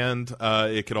 Bowland.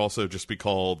 It could also just be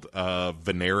called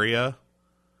Veneria.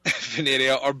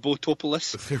 Veneria or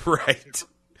Botopolis. Right.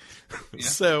 Yeah.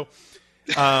 So,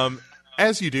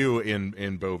 as you do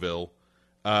in Beauville,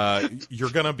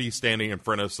 you're going to be standing in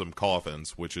front of some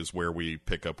coffins, which is where we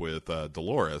pick up with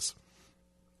Dolores.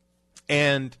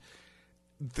 And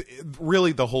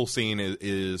really the whole scene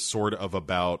is sort of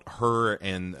about her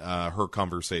and her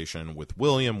conversation with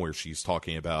William, where she's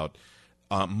talking about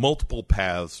multiple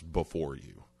paths before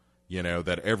you. You know,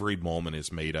 that every moment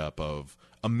is made up of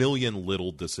a million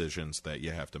little decisions that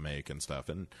you have to make and stuff.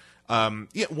 And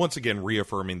once again,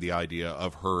 reaffirming the idea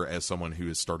of her as someone who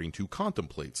is starting to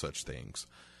contemplate such things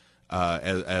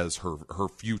as her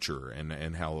future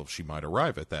and how she might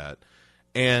arrive at that.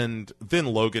 And then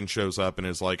Logan shows up and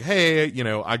is like, "Hey, you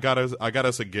know, I got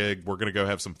us a gig. We're gonna go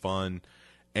have some fun."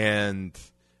 And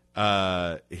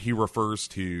he refers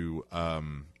to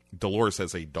Dolores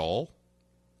as a doll,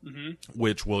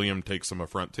 which William takes some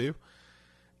affront to.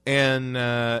 And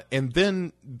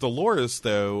then Dolores,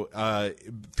 though,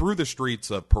 through the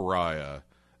streets of Pariah,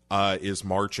 is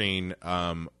marching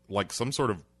like some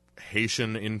sort of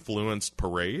Haitian-influenced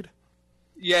parade.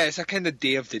 Yeah, it's a kind of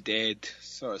Day of the Dead,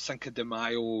 sort of Cinco de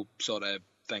Mayo sort of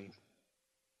thing.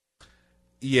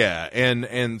 Yeah,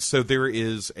 and so there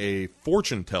is a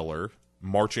fortune teller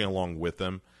marching along with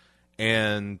them,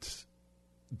 and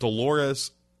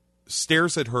Dolores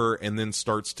stares at her and then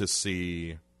starts to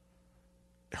see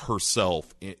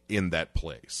herself in that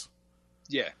place.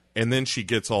 Yeah. And then she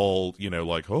gets all, you know,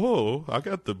 like, "Oh, I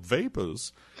got the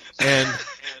vapors." And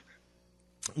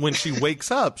when she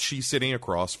wakes up, she's sitting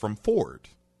across from Ford.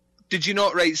 Did you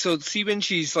not, right? So see when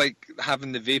she's like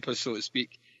having the vapors, so to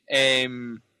speak,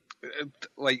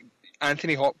 like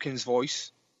Anthony Hopkins'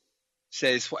 voice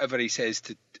says whatever he says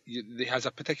he has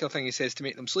a particular thing he says to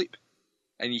make them sleep.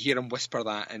 And you hear him whisper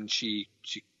that, and she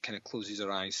kind of closes her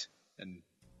eyes and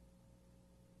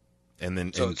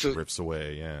then drifts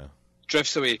away, yeah.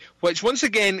 Drifts away, which once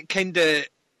again kind of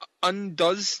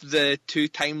undoes the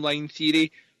two-timeline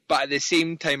theory, but at the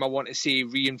same time I want to say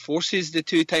reinforces the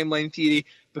two-timeline theory,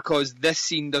 because this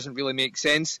scene doesn't really make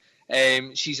sense.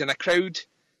 She's in a crowd,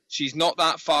 she's not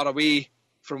that far away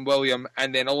from William,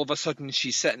 and then all of a sudden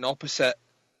she's sitting opposite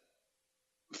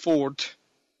Ford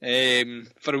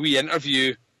for a wee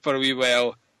interview for a wee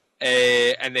while,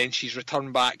 and then she's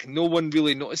returned back. No one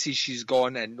really notices she's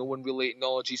gone, and no one really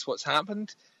acknowledges what's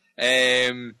happened.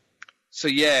 So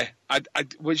yeah,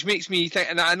 which makes me think,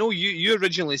 and I know you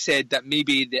originally said that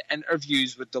maybe the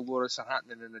interviews with Dolores are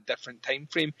happening in a different time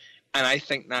frame, and I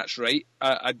think that's right.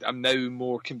 I'm now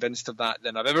more convinced of that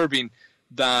than I've ever been,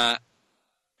 that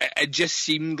it just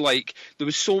seemed like there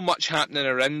was so much happening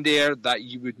around there that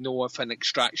you would know if an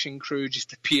extraction crew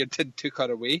just appeared and took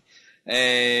her away.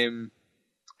 It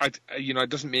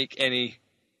doesn't make any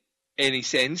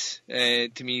sense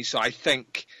to me. So I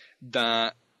think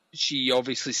that she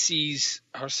obviously sees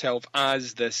herself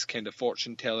as this kind of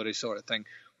fortune teller sort of thing,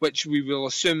 which we will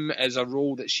assume is a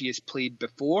role that she has played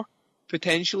before,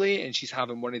 potentially, and she's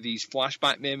having one of these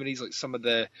flashback memories like some of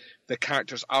the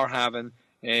characters are having.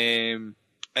 And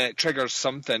it triggers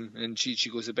something, and she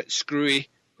goes a bit screwy,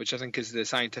 which I think is the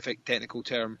scientific technical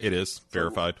term. It is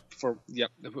verified for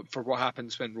what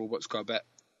happens when robots go a bit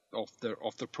off their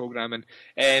programming.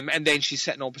 And then she's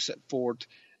sitting opposite Ford,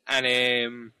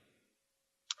 and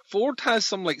Ford has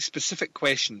some like specific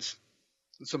questions,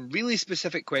 some really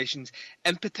specific questions,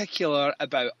 in particular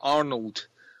about Arnold,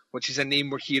 which is a name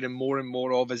we're hearing more and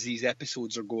more of as these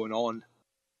episodes are going on.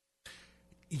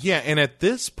 Yeah, and at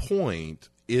this point,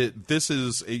 this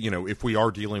is, you know, if we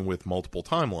are dealing with multiple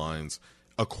timelines,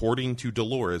 according to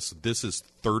Dolores, this is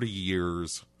 30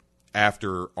 years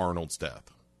after Arnold's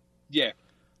death. Yeah.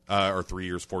 Or 3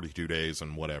 years, 42 days,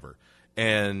 and whatever.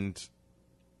 And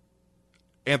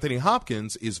Anthony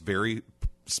Hopkins is very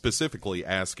specifically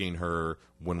asking her,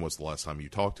 when was the last time you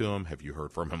talked to him? Have you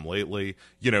heard from him lately?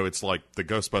 You know, it's like the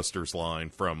Ghostbusters line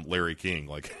from Larry King.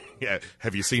 Like, yeah,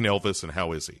 have you seen Elvis and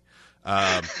how is he?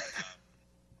 And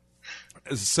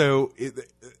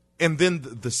then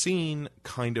the scene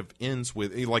kind of ends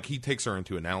with, like, he takes her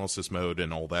into analysis mode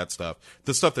and all that stuff.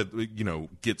 The stuff that, you know,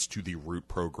 gets to the root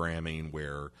programming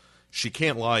where she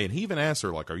can't lie. And he even asks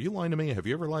her, like, are you lying to me? Have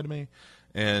you ever lied to me?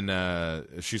 And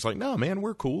she's like, no, man,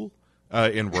 we're cool.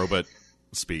 In robot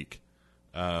speak.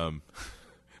 I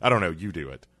don't know. You do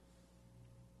it.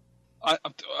 I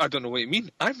don't know what you mean.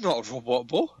 I'm not a robot,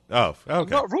 Bo. Oh, okay. I'm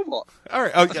not a robot. All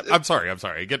right. Oh, yeah, I'm sorry. I'm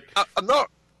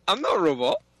I'm not a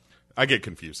robot. I get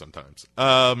confused sometimes.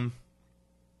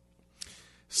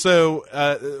 So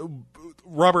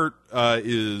Robert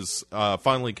is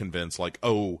finally convinced, like,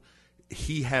 oh,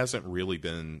 he hasn't really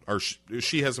been, or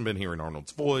she hasn't been hearing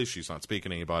Arnold's voice. She's not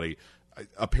speaking to anybody.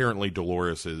 Apparently,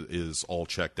 Dolores is all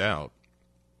checked out.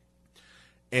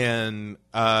 And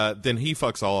then he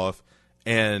fucks off,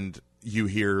 and you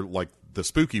hear, like, the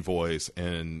spooky voice,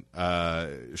 and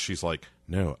she's like,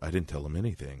 no, I didn't tell him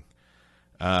anything.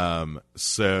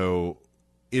 So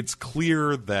it's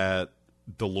clear that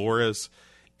Dolores,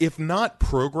 if not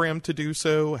programmed to do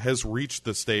so, has reached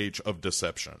the stage of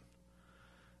deception.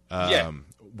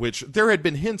 Which there had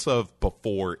been hints of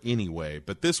before anyway,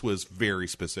 but this was very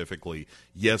specifically,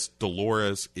 yes,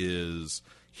 Dolores is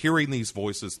hearing these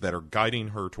voices that are guiding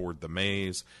her toward the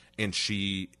maze, and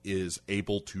she is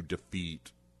able to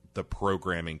defeat the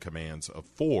programming commands of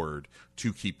Ford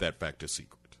to keep that fact a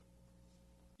secret.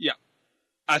 Yeah.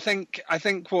 I think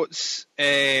what's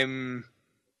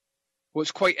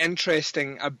quite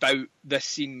interesting about this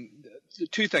scene,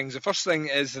 two things. The first thing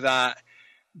is that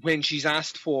when she's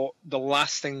asked what the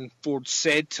last thing Ford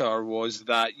said to her was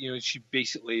that, you know, she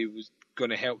basically was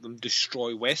going to help them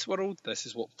destroy Westworld. This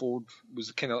is what Ford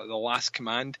was kind of like the last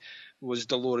command, was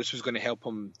Dolores was going to help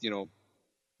him, you know,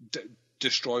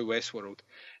 destroy Westworld.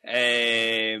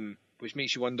 Which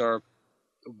makes you wonder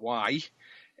why.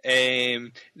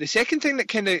 The second thing that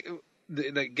kind of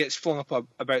that gets flung up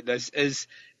about this is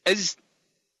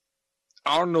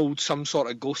Arnold some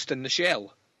sort of ghost in the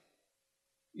shell?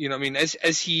 You know what I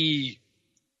mean?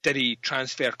 Did he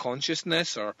transfer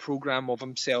consciousness or a program of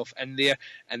himself in there?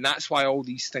 And that's why all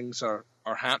these things are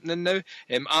happening now.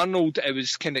 Arnold, it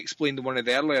was kind of explained in one of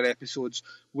the earlier episodes,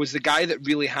 was the guy that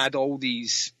really had all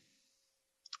these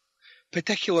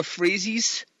particular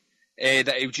phrases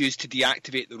that he would use to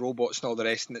deactivate the robots and all the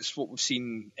rest, and it's what we've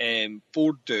seen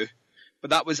Ford do. But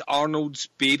that was Arnold's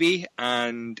baby,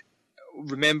 and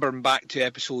remembering back to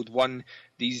episode 1,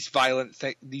 these violent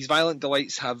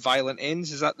delights have violent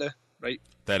ends. Is that the right?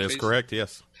 That is correct,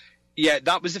 yes. Yeah,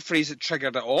 that was the phrase that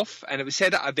triggered it off, and it was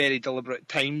said at a very deliberate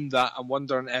time that I'm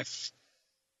wondering if,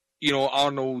 you know,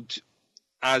 Arnold,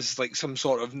 as like some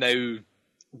sort of now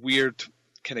weird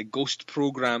kind of ghost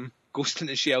program, ghost in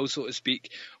the shell, so to speak,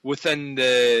 within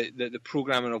the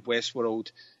programming of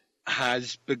Westworld,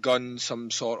 has begun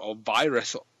some sort of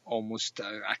virus, almost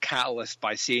a catalyst,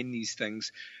 by saying these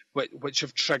things, which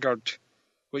triggered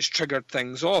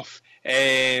things off.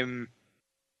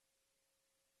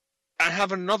 I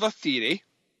have another theory,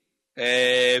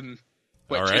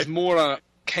 which is more a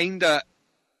kind of,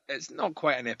 it's not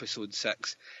quite an episode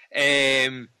 6.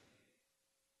 I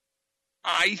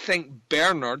think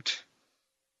Bernard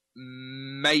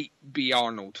might be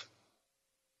Arnold.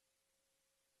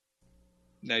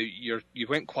 Now you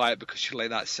went quiet because you're like,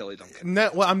 that's silly, Duncan.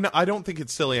 No, well, I don't think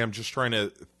it's silly. I'm just trying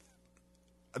to.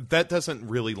 That doesn't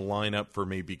really line up for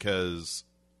me because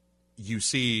you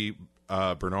see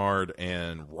Bernard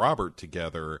and Robert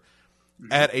together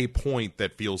at a point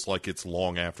that feels like it's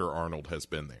long after Arnold has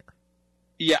been there.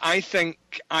 Yeah, I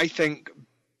think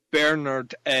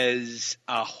Bernard is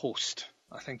a host.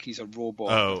 I think he's a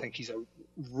robot. Oh. I think he's a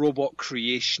robot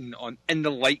creation in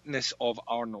the likeness of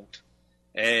Arnold.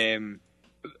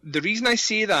 The reason I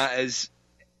say that is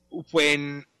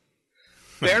when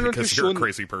Bernard was shown... You're a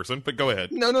crazy person, but go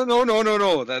ahead.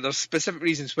 No. There's specific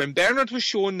reasons. When Bernard was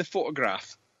shown the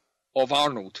photograph of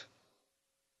Arnold,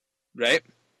 right?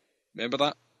 Remember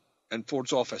that? In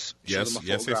Ford's office. Yes.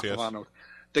 Of Arnold.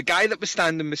 The guy that was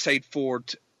standing beside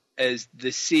Ford is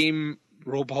the same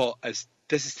robot as...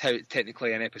 This is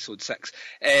technically in episode 6.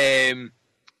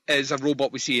 Is a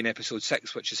robot we see in episode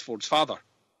 6, which is Ford's father.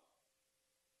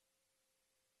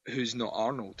 Who's not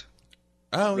Arnold.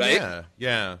 Oh, right?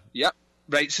 Yeah. Yep.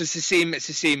 Right, so it's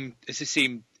the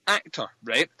same actor,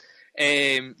 right?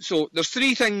 So there's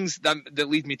 3 things that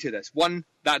lead me to this. 1,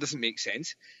 that doesn't make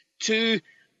sense. 2,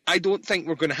 I don't think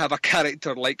we're going to have a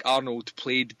character like Arnold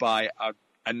played by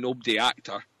a nobody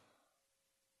actor.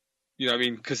 You know what I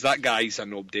mean? Because that guy's a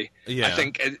nobody. Yeah. I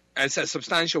think it's a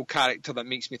substantial character that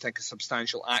makes me think a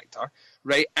substantial actor,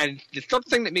 right? And the third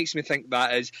thing that makes me think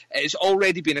that is it's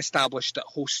already been established that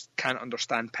hosts can't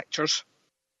understand pictures.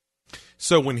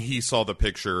 So when he saw the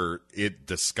picture, it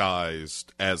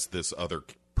disguised as this other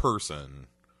person.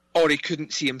 Or he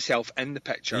couldn't see himself in the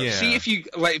picture. Yeah. See, if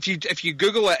you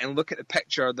Google it and look at the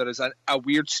picture, there is a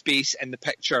weird space in the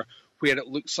picture where it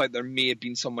looks like there may have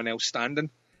been someone else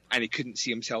standing. And he couldn't see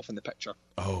himself in the picture.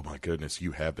 Oh my goodness,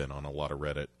 you have been on a lot of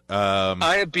Reddit.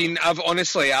 I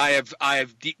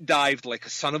have deep dived like a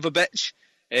son of a bitch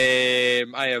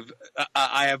I've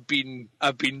been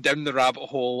down the rabbit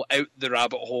hole, out the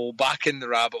rabbit hole, back in the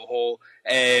rabbit hole.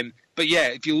 But yeah,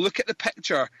 if you look at the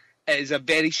picture, it is a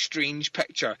very strange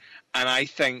picture, and I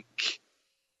think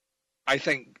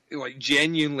like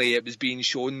genuinely it was being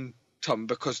shown to him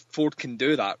because Ford can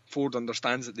do that. Ford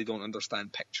understands that they don't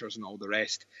understand pictures and all the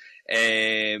rest.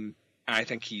 And I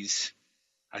think he's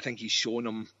shown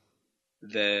him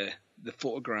the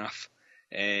photograph,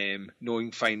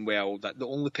 knowing fine well that the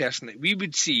only person that we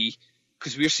would see,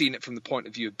 because we're seeing it from the point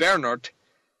of view of Bernard,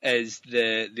 is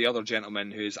the other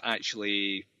gentleman who is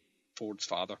actually Ford's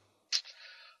father.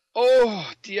 Oh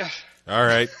dear. All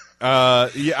right.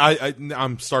 Yeah,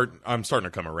 I'm starting to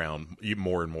come around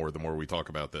more and more the more we talk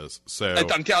about this. So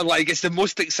I'm like, it's the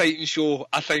most exciting show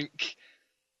I think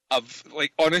of.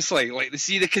 Like, honestly, like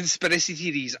the conspiracy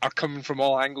theories are coming from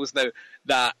all angles now.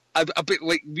 That a bit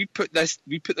like we put this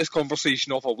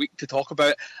conversation off a week to talk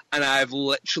about, and I've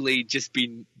literally just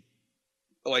been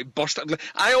like bursting.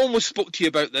 I almost spoke to you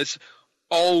about this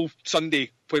all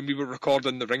Sunday when we were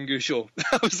recording the Ringu show.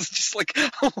 I was just like, I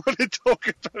want to talk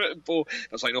about it, Bo.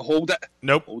 I was like, no, hold it.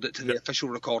 Nope. Hold it to the official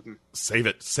recording. Save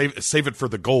it for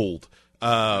the gold.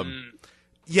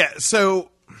 Yeah, so...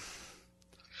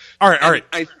 All right.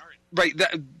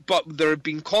 But there have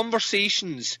been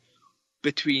conversations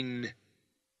between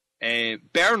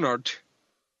Bernard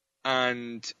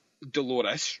and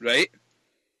Dolores, right?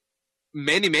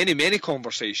 Many, many, many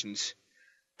conversations.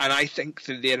 And I think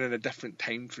that they're in a different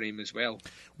time frame as well.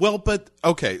 Well, but,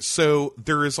 okay, so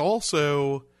there is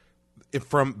also,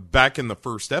 from back in the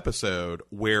first episode,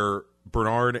 where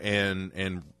Bernard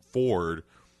and Ford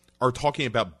are talking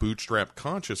about bootstrap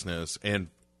consciousness, and,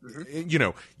 you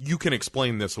know, you can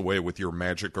explain this away with your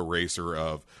magic eraser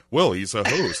of, well, he's a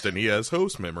host, and he has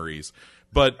host memories.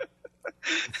 But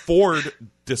Ford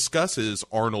discusses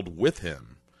Arnold with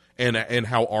him, and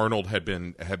how Arnold had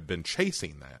been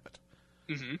chasing that.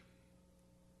 Mm-hmm.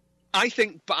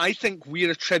 I think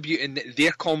we're attributing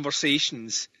their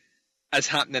conversations as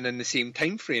happening in the same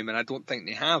time frame, and I don't think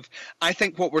they have. I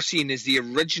think what we're seeing is the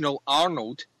original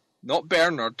Arnold, not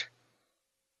Bernard.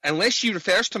 Unless she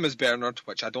refers to him as Bernard,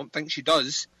 which I don't think she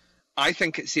does. I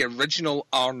think it's the original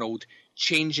Arnold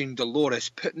changing Dolores,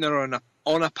 putting her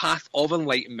on a path of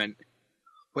enlightenment,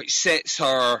 which sets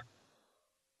her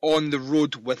on the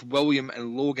road with William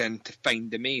and Logan to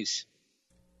find the maze.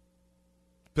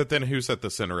 But then who's at the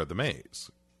center of the maze?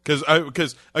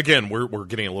 Because again, we're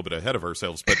getting a little bit ahead of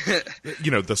ourselves. But you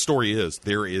know, the story is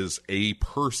there is a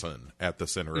person at the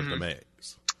center of the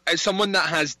maze. It's someone that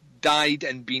has died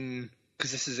and been,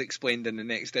 because this is explained in the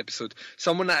next episode.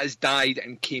 Someone that has died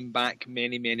and came back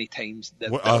many, many times.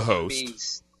 A host.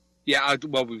 Maze. Yeah,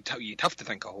 you'd have to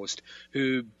think a host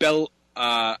who built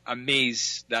a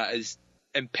maze that is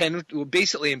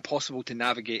basically impossible to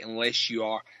navigate unless you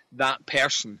are that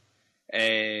person.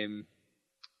 And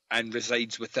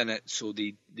resides within it, so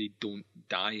they don't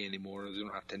die anymore, or they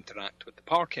don't have to interact with the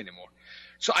park anymore.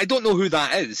 So I don't know who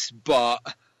that is,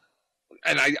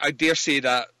 and I dare say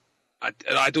that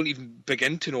I don't even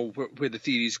begin to know where the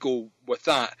theories go with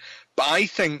that. But I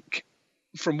think,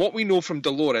 from what we know from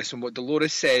Dolores and what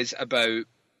Dolores says about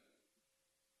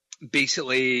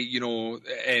basically, you know,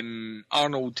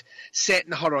 Arnold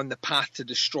setting her on the path to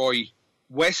destroy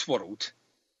Westworld,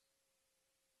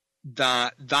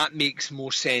 that makes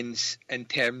more sense in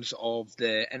terms of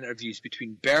the interviews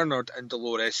between Bernard and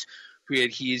Dolores, where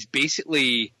he is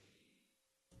basically,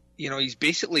 you know,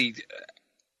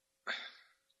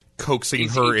 coaxing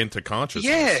her into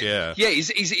consciousness. Yeah.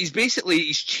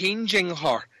 He's changing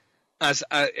her as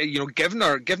you know, giving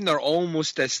her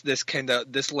almost this kind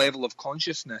of this level of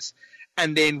consciousness,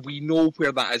 and then we know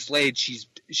where that has led.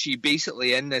 She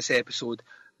basically in this episode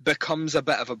becomes a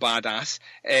bit of a badass,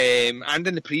 and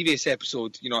in the previous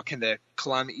episode, you know, kind of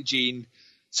Calamity Jane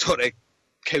sort of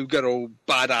cowgirl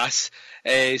badass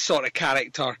sort of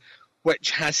character,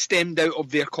 which has stemmed out of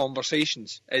their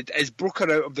conversations. It has broke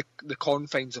her out of the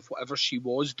confines of whatever she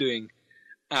was doing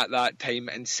at that time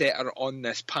and set her on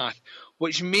this path,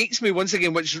 which makes me, once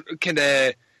again, which kind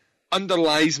of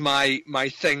underlies my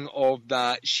thing of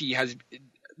that she has...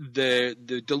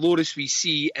 The Dolores we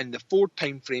see in the Ford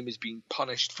time frame is being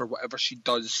punished for whatever she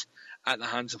does at the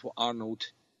hands of what Arnold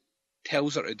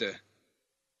tells her to do.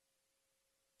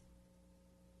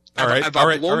 Have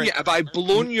I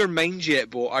blown your mind yet,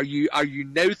 Bo? Are you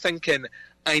now thinking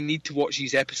I need to watch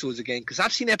these episodes again? Because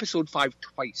I've seen episode 5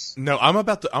 twice. No, I'm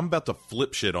about to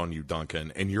flip shit on you,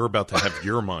 Duncan, and you're about to have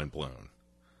your mind blown.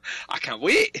 I can't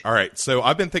wait. All right, so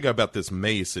I've been thinking about this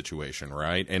maze situation,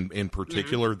 right? And in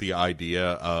particular, the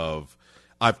idea of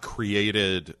I've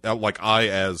created, like I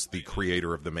as the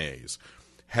creator of the maze,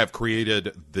 have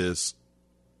created this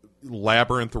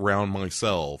labyrinth around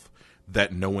myself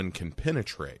that no one can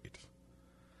penetrate.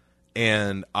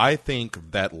 And I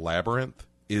think that labyrinth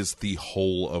is the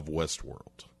whole of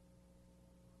Westworld.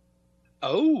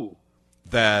 Oh.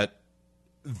 That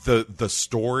the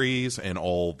stories and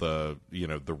all the,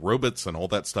 the robots and all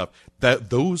that stuff, that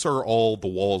those are all the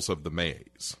walls of the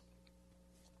maze.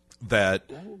 That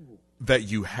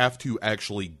you have to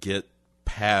actually get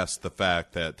past the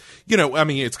fact that,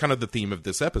 it's kind of the theme of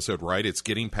this episode, right? It's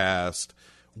getting past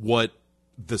what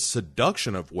the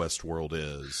seduction of Westworld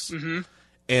is,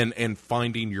 and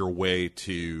finding your way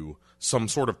to some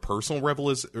sort of personal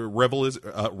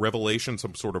revelation,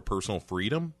 some sort of personal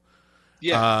freedom.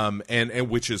 Yeah. And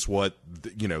which is what,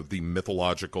 the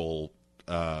mythological,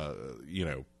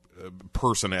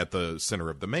 person at the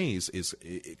center of the maze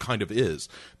it kind of is.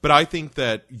 But I think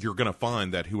that you're going to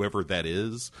find that whoever that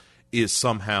is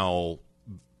somehow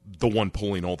the one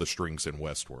pulling all the strings in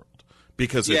Westworld,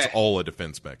 because it's all a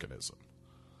defense mechanism.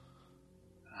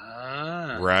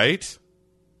 Right?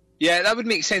 Yeah, that would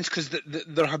make sense, because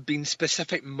there have been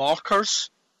specific markers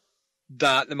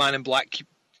that the Man in Black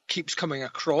keeps coming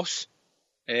across.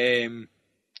 And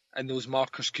those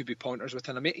markers could be pointers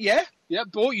within a Yeah,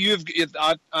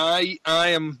 but I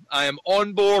am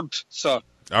on board, sir.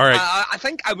 All right. I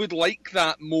think I would like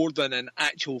that more than an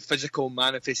actual physical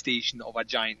manifestation of a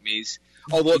giant maze.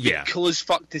 Although it'd be cool as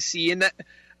fuck to see in it,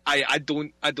 I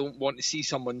don't want to see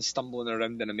someone stumbling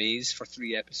around in a maze for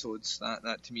 3 episodes.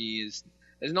 That to me is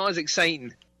not as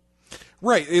exciting.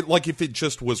 Right, like if it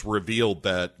just was revealed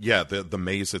that, the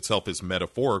maze itself is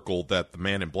metaphorical, that the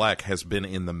Man in Black has been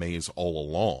in the maze all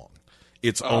along.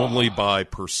 It's only by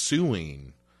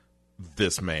pursuing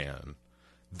this man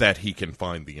that he can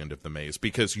find the end of the maze,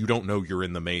 because you don't know you're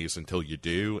in the maze until you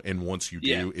do, and once you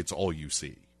do, it's all you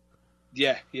see.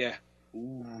 Yeah.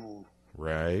 Ooh.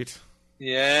 Right?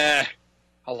 Yeah.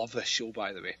 I love this show,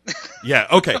 by the way. Yeah,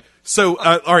 okay. So,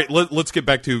 all right, let's get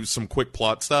back to some quick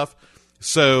plot stuff.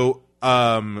 So,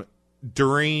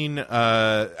 during,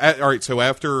 all right, so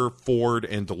after Ford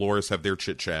and Dolores have their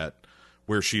chit chat,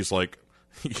 where she's like,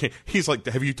 he's like,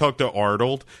 have you talked to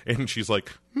Arnold? And she's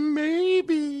like,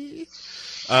 maybe.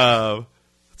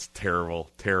 It's terrible.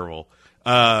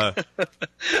 And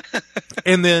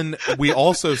then we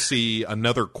also see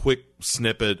another quick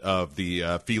snippet of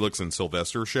the Felix and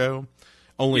Sylvester show.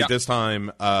 Only this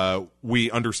time, we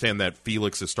understand that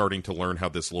Felix is starting to learn how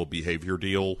this little behavior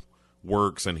deal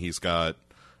works, and he's got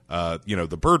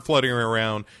the bird fluttering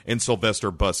around, and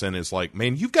Sylvester busts in and is like,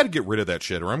 man, you've got to get rid of that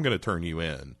shit or I'm going to turn you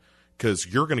in, because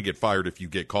you're going to get fired if you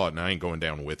get caught, and I ain't going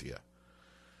down with you.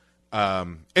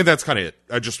 And that's kind of it.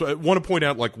 I just want to point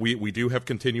out, like, we do have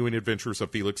continuing adventures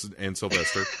of Felix and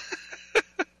Sylvester.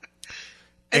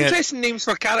 Interesting names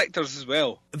for characters as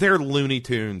well. They're Looney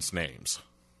Tunes names.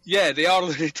 Yeah, they are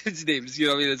Looney Tunes names. You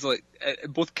know what I mean? It's like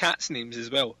both cats' names as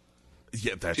well.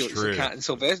 Yeah, that's Felix true. The cat and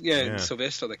Sylvester. Yeah, and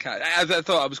Sylvester the cat. I thought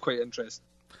that was quite interesting.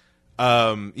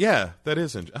 Yeah, that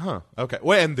is okay.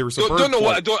 Well, and there's a don't know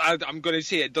what I'm going to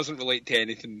say. It doesn't relate to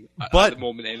anything at the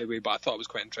moment anyway. But I thought it was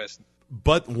quite interesting.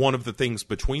 But one of the things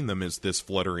between them is this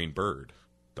fluttering bird,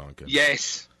 Duncan.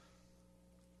 Yes.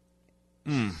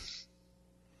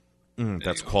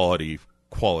 That's quality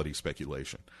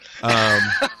speculation.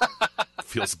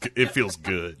 It feels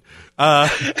good.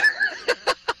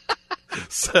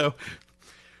 So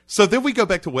then we go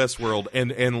back to Westworld,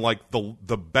 and like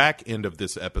the back end of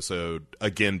this episode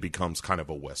again becomes kind of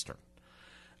a Western.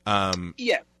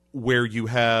 Where you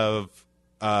have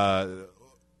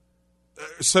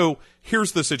so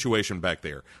here's the situation back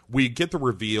there. We get the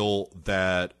reveal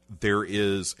that there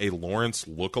is a Lawrence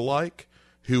lookalike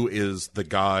who is the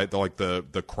guy,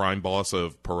 the crime boss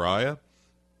of Pariah.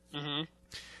 Mm-hmm.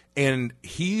 And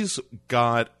he's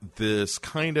got this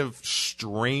kind of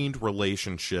strained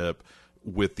relationship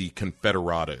with the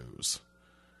Confederados.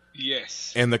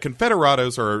 Yes. And the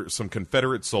Confederados are some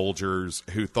Confederate soldiers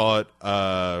who thought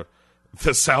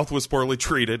the South was poorly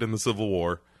treated in the Civil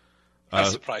War.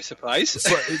 Surprise, surprise.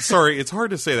 Sorry, it's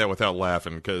hard to say that without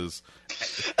laughing, because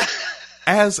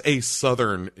as a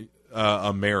Southern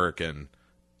American,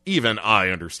 even I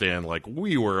understand, like,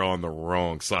 we were on the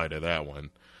wrong side of that one.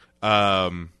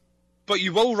 But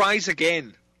you will rise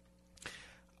again.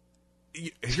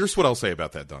 Here's what I'll say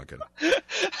about that, Duncan.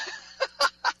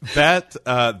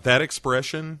 That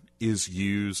expression is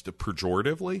used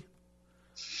pejoratively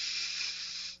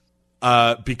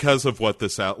because of what the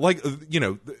South,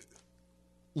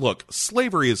 look,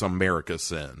 slavery is America's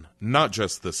sin, not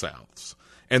just the South's.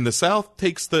 And the South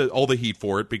takes all the heat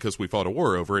for it because we fought a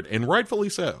war over it, and rightfully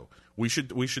so. We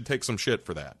should take some shit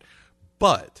for that.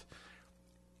 But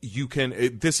you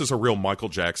can. This is a real Michael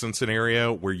Jackson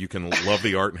scenario where you can love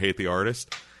the art and hate the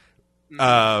artist.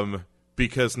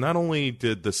 Because not only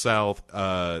did the South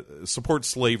support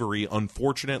slavery,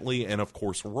 unfortunately, and of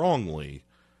course wrongly,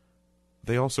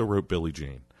 they also wrote Billie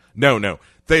Jean. No,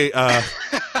 they.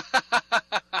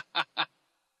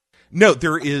 No,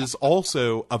 there is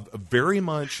also a very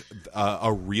much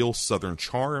a real Southern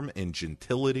charm and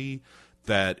gentility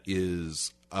that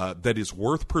is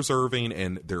worth preserving,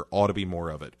 and there ought to be more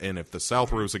of it. And if the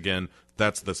South rose again,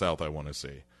 that's the South I want to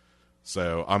see.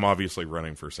 So I'm obviously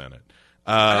running for Senate.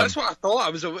 That's what I thought. I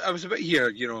was about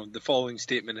here. The following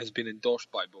statement has been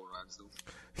endorsed by Bo Ransdell.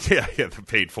 Yeah, they're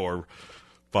paid for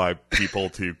by people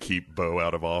to keep Bo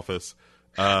out of office.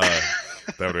 That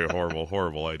would be a horrible,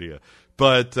 horrible idea.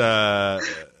 But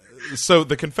so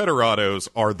the Confederados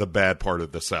are the bad part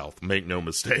of the South. Make no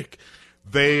mistake.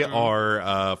 They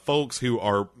are folks who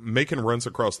are making runs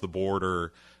across the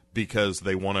border because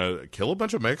they want to kill a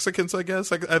bunch of Mexicans, I guess.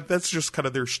 That's just kind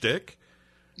of their shtick.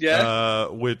 Yeah.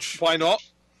 Which, why not?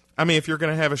 I mean, if you're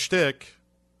going to have a shtick,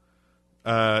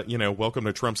 welcome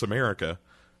to Trump's America.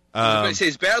 I was about to say,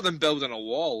 it's better than building a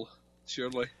wall,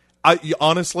 surely.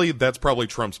 Honestly, that's probably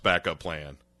Trump's backup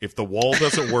plan. If the wall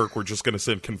doesn't work, we're just going to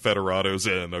send Confederados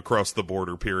in across the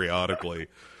border periodically.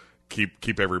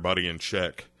 Keep everybody in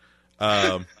check.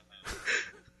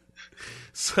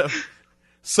 So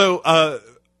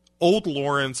old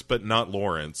Lawrence, but not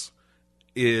Lawrence,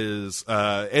 is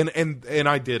and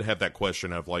I did have that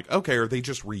question of like, okay, are they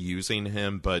just reusing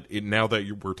him? But now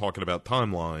that we're talking about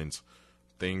timelines,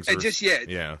 things are it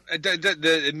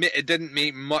didn't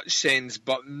make much sense,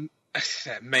 but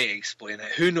that might explain it.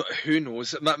 Who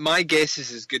knows? My guess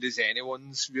is as good as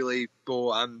anyone's, really,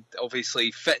 Bo. I'm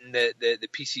obviously fitting the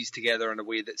pieces together in a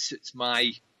way that suits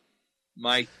my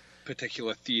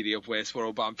particular theory of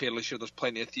Westworld, but I'm fairly sure there's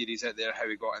plenty of theories out there how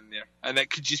he got in there. And it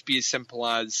could just be as simple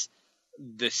as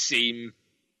the same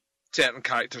certain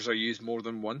characters are used more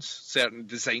than once, certain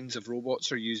designs of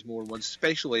robots are used more than once,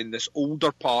 especially in this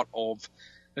older part of,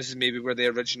 this is maybe where the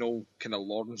original kind of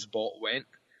Lawrence bot went.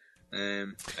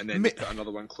 And then put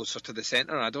another one closer to the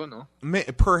center. I don't know.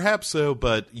 Perhaps so,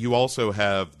 but you also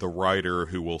have the writer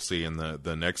who we'll see in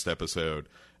the next episode,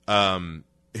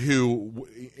 who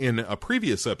in a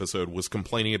previous episode was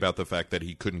complaining about the fact that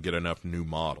he couldn't get enough new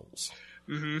models.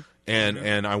 Mm-hmm.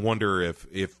 And I wonder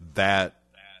if that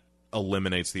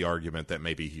eliminates the argument that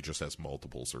maybe he just has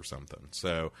multiples or something.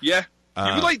 So yeah.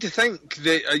 You would like to think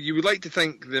that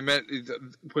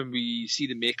when we see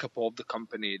the makeup of the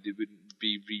company, they wouldn't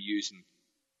be reusing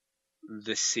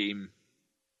the same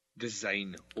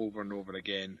design over and over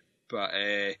again. But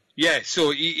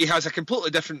so he has a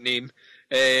completely different name,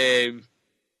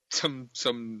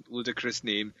 some ludicrous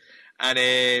name,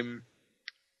 and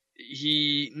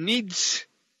he needs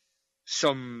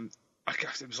some. I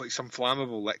guess it was like some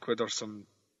flammable liquid or some.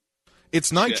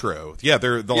 It's nitro. Yeah,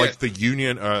 they're like the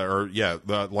Union,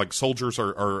 like soldiers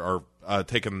are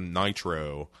taking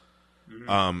nitro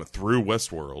through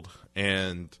Westworld,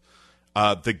 and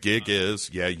the gig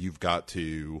is you've got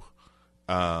to.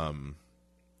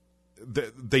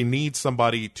 They need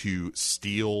somebody to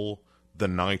steal the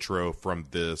nitro from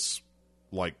this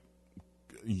like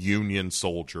Union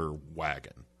soldier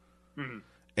wagon,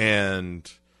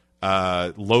 and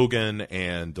Logan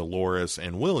and Dolores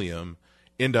and William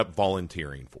end up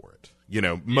volunteering for it.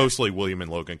 Mostly William and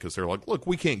Logan, because they're like, look,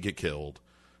 we can't get killed,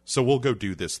 so we'll go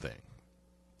do this thing.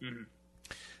 Mm-hmm.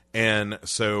 And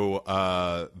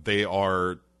so they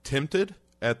are tempted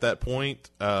at that point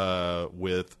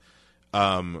with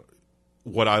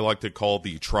what I like to call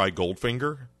the Try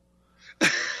Goldfinger,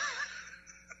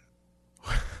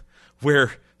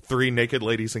 where 3 naked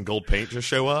ladies in gold paint just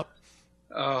show up.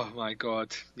 Oh my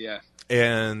god, yeah.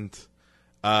 And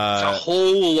there's a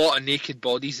whole lot of naked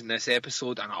bodies in this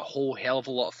episode and a whole hell of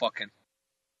a lot of fucking.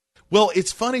 Well,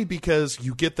 it's funny because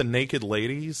you get the naked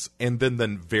ladies, and then the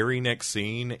very next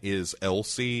scene is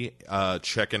Elsie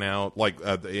checking out, like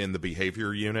in the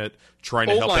behavior unit, trying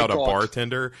to help out a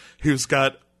bartender who's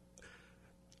got,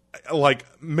 like,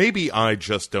 maybe I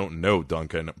just don't know,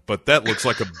 Duncan, but that looks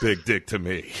like a big dick to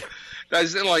me.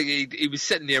 That's like he was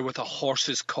sitting there with a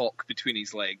horse's cock between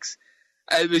his legs.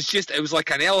 It was like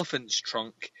an elephant's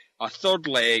trunk, a third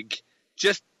leg,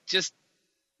 just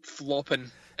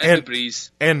flopping in the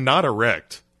breeze. And not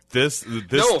erect. This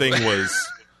thing was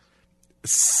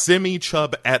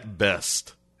semi-chub at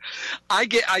best. I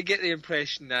get the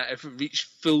impression that if it reached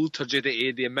full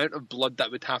turgidity, the amount of blood that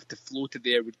would have to flow to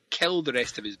there would kill the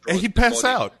rest of his body. He'd pass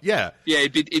out. Yeah. Yeah,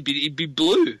 it'd be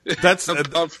blue. That's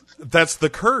the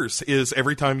curse. Is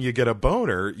every time you get a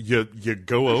boner, you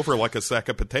go over like a sack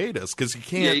of potatoes because you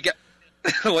can't.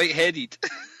 lightheaded.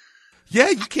 Yeah,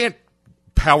 you can't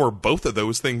power both of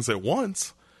those things at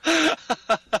once. I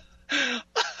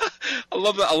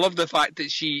love that. I love the fact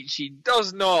that she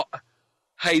does not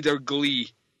hide her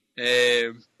glee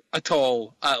at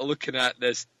all at looking at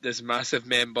this massive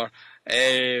member.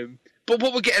 But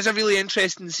what we get is a really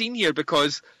interesting scene here,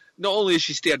 because not only is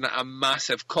she staring at a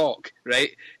massive cock,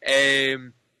 right,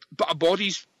 but a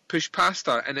body's pushed past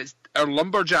her, and it's our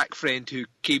lumberjack friend who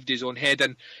caved his own head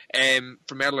in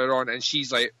from earlier on, and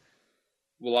she's like,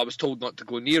 well, I was told not to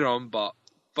go near him, but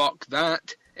fuck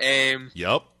that.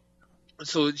 Yep.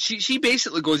 So she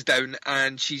basically goes down,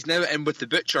 and she's now in with the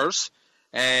butchers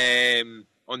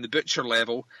on the butcher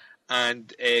level,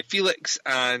 and Felix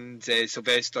and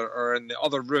Sylvester are in the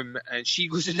other room, and she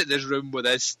goes into this room with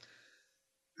this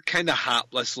kind of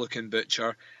hapless looking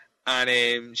butcher,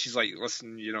 and she's like,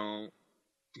 listen, you know,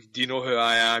 do you know who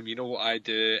I am? You know what I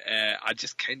do? I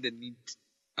just kind of need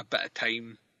a bit of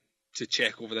time to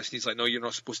check over this. And he's like, no, you're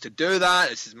not supposed to do that.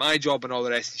 This is my job and all the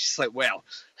rest. And she's like, well,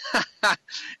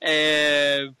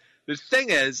 the thing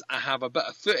is, I have a bit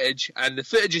of footage, and the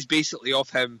footage is basically of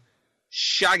him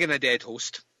shagging a dead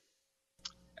host.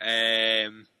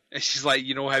 And she's like,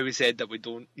 you know how we said that we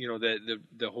don't, you know,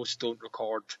 the hosts don't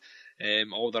record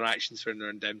all their actions when they're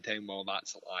in downtime? Well,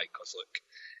 that's a lie, because look.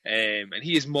 And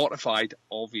he is mortified,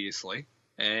 obviously,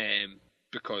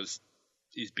 because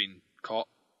he's been caught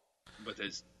with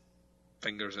his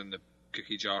fingers in the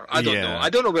cookie jar. I don't know. I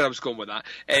don't know where I was going with that.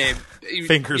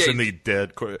 Fingers in the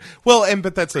dead. Well,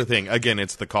 but that's the thing. Again,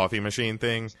 it's the coffee machine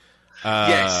thing.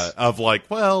 Yes. Of like,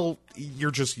 well,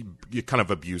 you're kind of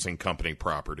abusing company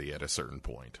property at a certain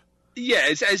point. Yeah,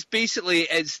 it's basically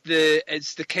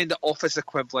the kind of office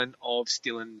equivalent of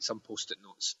stealing some Post-it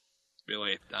notes.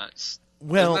 Really, that's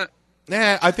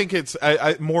I think it's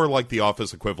more like the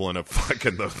office equivalent of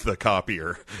fucking the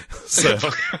copier. So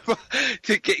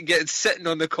to get sitting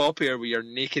on the copier with your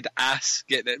naked ass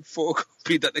getting it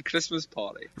photocopied at the Christmas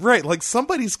party. Right, like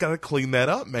somebody's got to clean that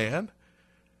up, man.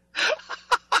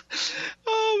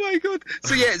 Oh my god!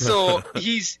 So yeah, so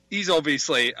he's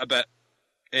obviously a bit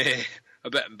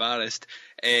embarrassed,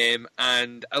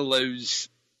 and allows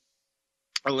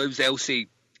Elsie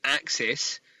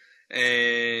access.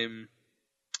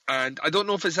 And I don't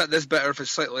know if it's at this bit or if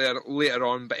it's slightly later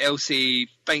on, but Elsie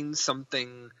finds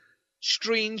something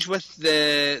strange with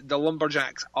the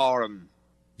lumberjack's arm.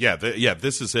 Yeah,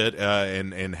 this is it,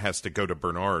 and has to go to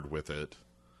Bernard with it.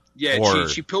 Yeah, or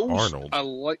she pulls Arnold.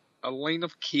 a line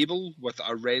of cable with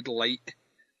a red light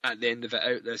at the end of it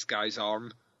out this guy's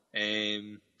arm,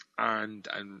 and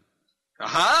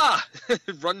aha!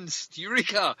 runs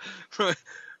Eureka,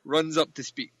 runs up to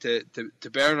speak to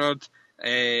Bernard.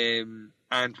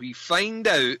 And we find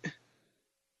out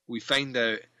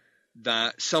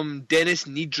that some Dennis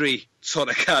Nedry sort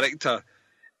of character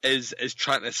is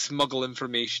trying to smuggle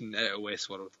information out of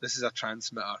Westworld. This is a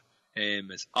transmitter.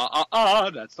 It's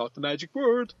that's not the magic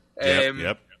word.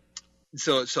 Yep.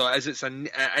 So as it's a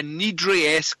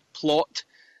Nedry-esque plot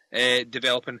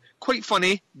developing, quite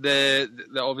funny. The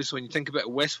obviously when you think about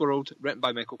Westworld, written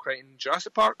by Michael Crichton,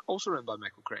 Jurassic Park also written by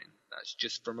Michael Crichton. That's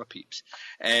just for my peeps.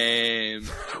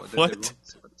 What?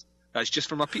 That's just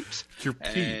for my peeps. Your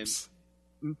peeps.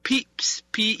 Peeps.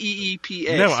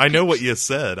 P-E-E-P-S. No, I know peeps. what you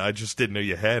said. I just didn't know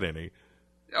you had any.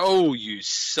 Oh, you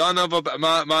son of a...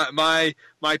 My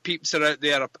peeps are out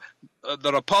there.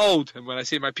 They're appalled. And when I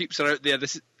say my peeps are out there,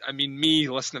 I mean me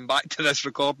listening back to this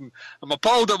recording. I'm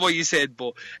appalled at what you said,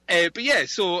 Bo. But yeah,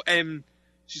 so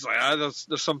she's like,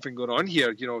 there's something going on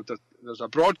here. You know, there's a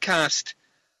broadcast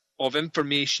of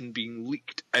information being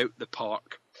leaked out the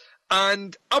park.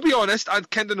 And I'll be honest, I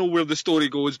kind of know where the story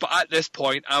goes, but at this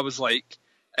point I was like,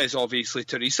 it's obviously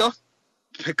Teresa,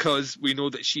 because we know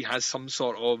that she has some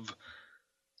sort of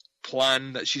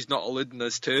plan that she's not alluding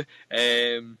us to,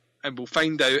 and we'll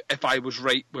find out if I was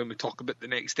right when we talk about the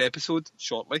next episode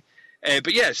shortly.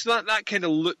 But yeah, so that kind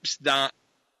of loops that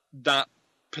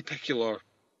particular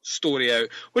story out,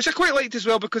 which I quite liked as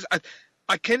well, because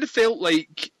I kind of felt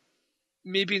like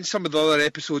maybe in some of the other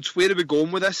episodes, where are we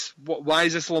going with this? Why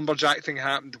is this lumberjack thing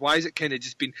happened? Why is it kind of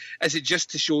just been... Is it just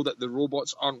to show that the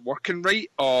robots aren't working right?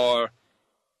 Or,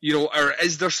 you know, or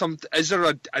is there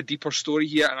a deeper story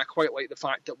here? And I quite like the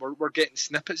fact that we're getting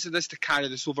snippets of this to carry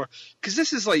this over. Because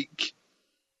this is like...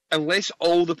 Unless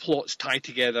all the plots tie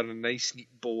together in a nice, neat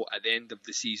bow at the end of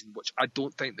the season, which I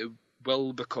don't think they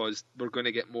will, because we're going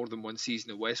to get more than one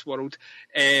season of Westworld,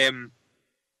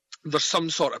 there's some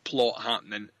sort of plot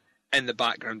happening in the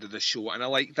background of the show, and I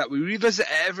like that we revisit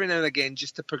it every now and again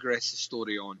just to progress the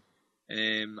story on.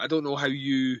 I don't know how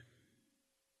you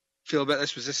feel about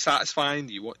this? Was this satisfying?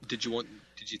 Did you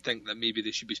think that maybe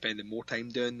they should be spending more time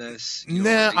doing this?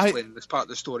 Explaining this part of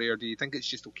the story, or do you think it's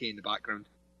just okay in the background?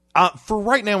 For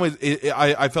right now,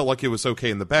 I felt like it was okay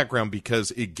in the background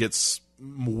because it gets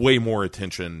way more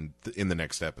attention in the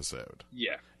next episode.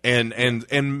 Yeah.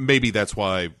 And maybe that's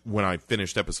why when I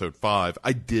finished episode 5,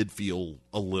 I did feel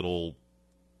a little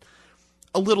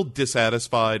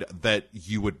dissatisfied that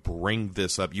you would bring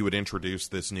this up, you would introduce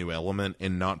this new element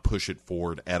and not push it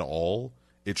forward at all.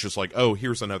 It's just like, oh,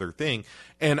 here's another thing.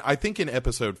 And I think in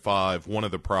episode 5, one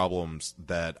of the problems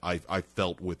that I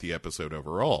felt with the episode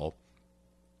overall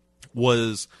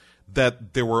was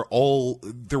that there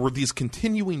were these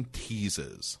continuing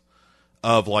teases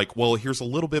of like, well, here's a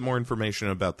little bit more information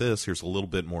about this, here's a little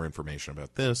bit more information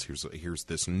about this, here's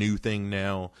this new thing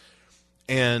now.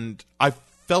 And I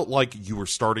felt like you were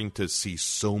starting to see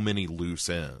so many loose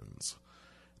ends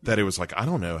that it was like, I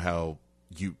don't know how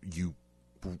you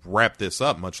wrap this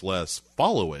up, much less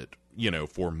follow it,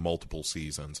 for multiple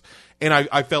seasons. And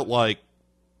I felt like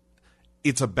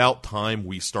it's about time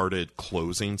we started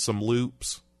closing some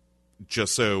loops,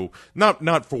 just so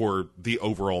not for the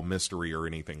overall mystery or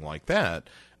anything like that,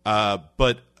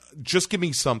 but just give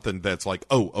me something that's like,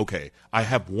 oh, okay, I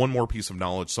have one more piece of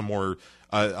knowledge, some more,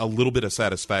 a little bit of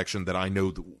satisfaction that I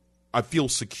know I feel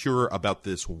secure about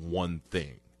this one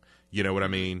thing. You know what I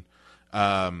mean?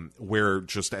 Where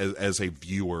just as a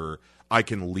viewer, I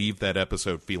can leave that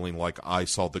episode feeling like I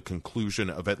saw the conclusion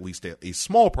of at least a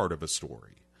small part of a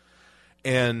story.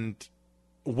 And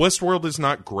Westworld is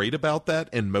not great about that,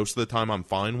 and most of the time I'm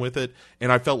fine with it.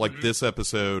 And I felt like this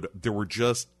episode, there were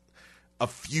just a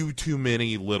few too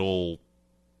many little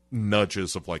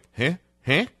nudges of like, huh?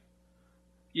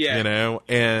 Yeah.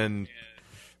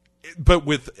 But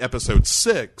with episode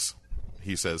 6,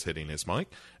 he says, hitting his mic,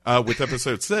 with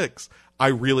episode 6, I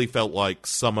really felt like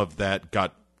some of that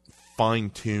got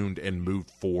fine-tuned and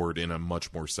moved forward in a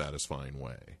much more satisfying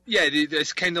way. Yeah,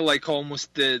 it's kind of like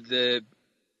almost the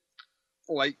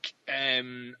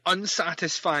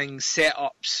unsatisfying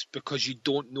setups because you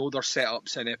don't know their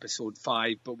setups in episode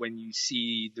 5, but when you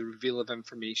see the reveal of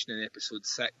information in episode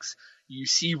 6, you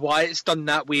see why it's done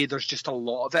that way. There's just a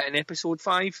lot of it in episode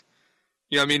 5.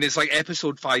 You know what I mean? It's like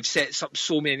episode 5 sets up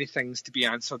so many things to be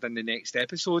answered in the next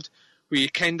episode, where you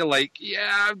kind of like,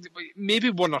 yeah, maybe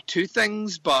one or two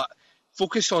things, but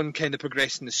focus on kind of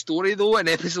progressing the story, though, in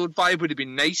episode 5 would have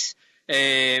been nice.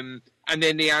 And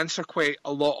then they answer quite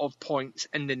a lot of points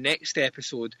in the next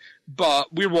episode.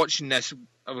 But we're watching this,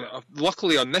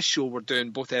 luckily on this show, we're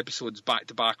doing both episodes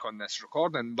back-to-back on this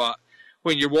recording, but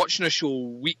when you're watching a show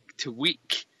week to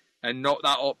week, and not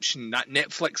that option, that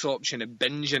Netflix option of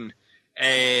binging,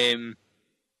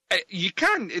 you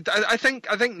can. I think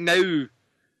now,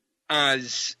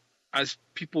 as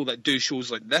people that do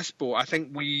shows like this, Bo, I think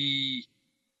we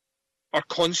are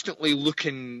constantly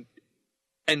looking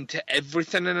into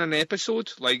everything in an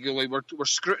episode. Like we're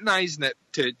scrutinizing it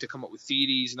to come up with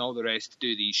theories and all the rest to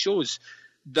do these shows.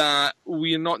 That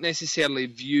we are not necessarily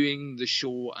viewing the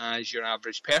show as your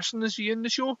average person is viewing the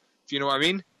show. If you know what I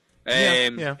mean?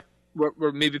 Yeah.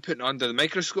 We're maybe putting it under the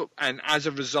microscope, and as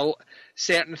a result,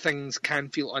 certain things can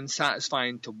feel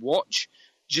unsatisfying to watch,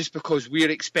 just because we're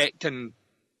expecting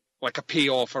like a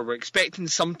payoff, or we're expecting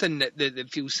something that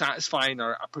feels satisfying,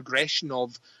 or a progression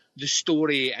of the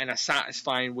story in a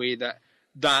satisfying way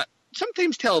that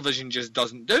sometimes television just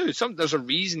doesn't do. There's a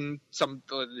reason some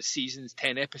of the season's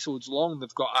 10 episodes long.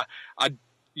 They've got an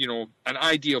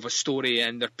idea of a story,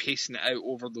 and they're pacing it out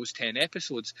over those 10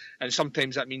 episodes. And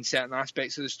sometimes that means certain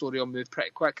aspects of the story will move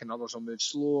pretty quick, and others will move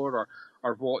slower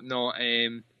or whatnot.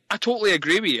 I totally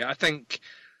agree with you. I think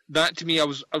that, to me, I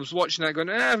was watching that going,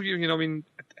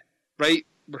 right,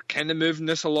 we're kind of moving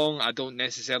this along. I don't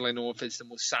necessarily know if it's the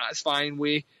most satisfying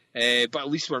way, but at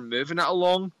least we're moving it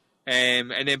along.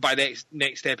 And then by the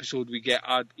next episode, we get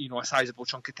a sizable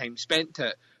chunk of time spent to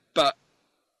it. But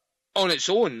on its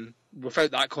own,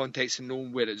 without that context and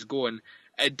knowing where it's going,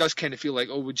 it does kind of feel like,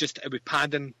 are we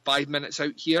padding 5 minutes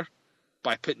out here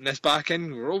by putting this back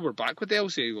in? We're back with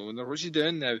Elsie. What's she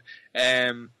doing now?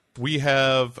 We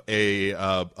have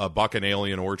a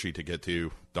Bacchanalian orgy to get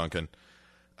to, Duncan.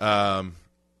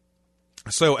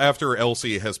 So after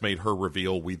Elsie has made her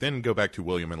reveal, we then go back to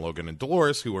William and Logan and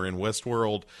Dolores, who are in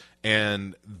Westworld,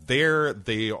 and there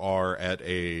they are at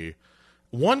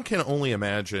one can only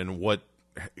imagine what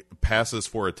passes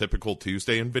for a typical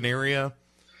Tuesday in Veneria,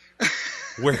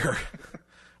 where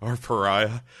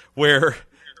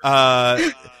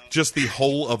just the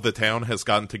whole of the town has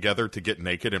gotten together to get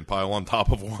naked and pile on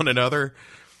top of one another,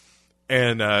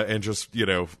 and just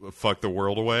fuck the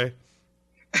world away.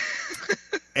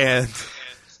 And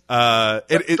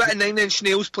Bit of Nine Inch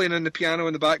Nails playing on the piano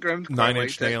in the background. Nine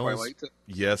Inch Nails. Quite liked it.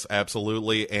 Yes,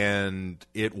 absolutely. And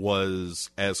it was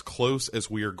as close as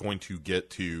we are going to get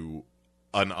to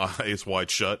an Eyes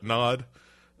Wide Shut nod.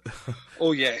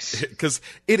 Oh, yes. Because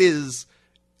it is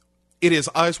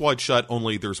Eyes Wide Shut,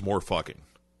 only there's more fucking.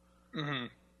 Mm-hmm.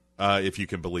 If you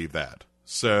can believe that.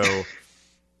 So,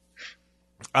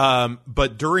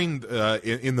 but during,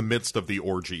 in the midst of the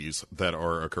orgies that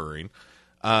are occurring,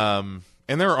 and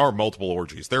there are multiple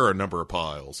orgies, there are a number of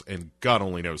piles, and God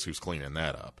only knows who's cleaning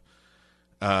that up.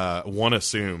 One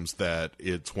assumes that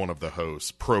it's one of the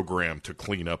hosts programmed to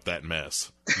clean up that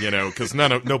mess, because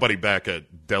nobody back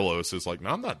at Delos is like, no,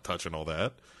 I'm not touching all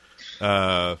that.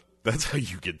 That's how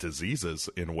you get diseases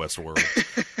in Westworld.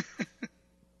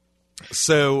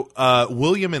 So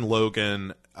William and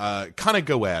Logan kind of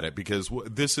go at it, because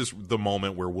this is the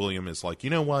moment where William is like, you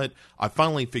know what? I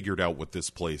finally figured out what this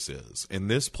place is. And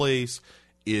this place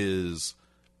is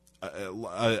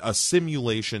a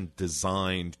simulation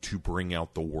designed to bring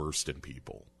out the worst in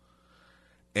people.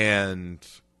 And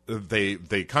they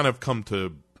kind of come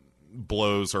to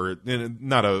blows, or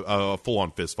not a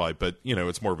full-on fist fight, but,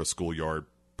 it's more of a schoolyard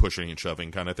pushing and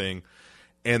shoving kind of thing.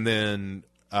 And then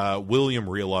William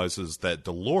realizes that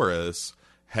Dolores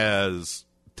has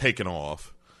taken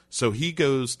off, so he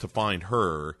goes to find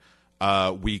her.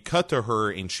 We cut to her,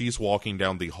 and she's walking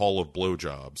down the Hall of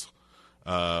Blowjobs,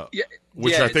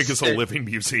 which I think is a living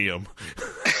museum.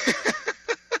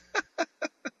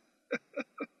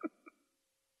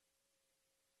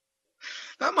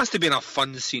 That must have been a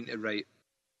fun scene to write.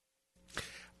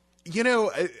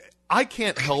 I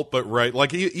can't help but write,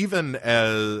 like, even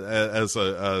as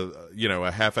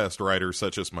a half-assed writer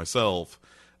such as myself,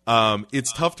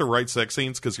 it's tough to write sex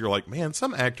scenes, because you're like, man,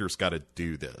 some actors got to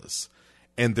do this,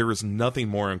 and there is nothing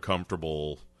more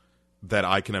uncomfortable that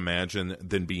I can imagine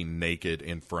than being naked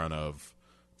in front of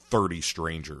 30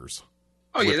 strangers.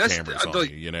 Oh yeah, that's cameras on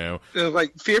you,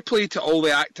 like, fair play to all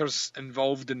the actors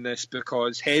involved in this,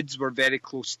 because heads were very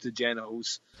close to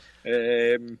genitals.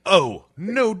 Oh,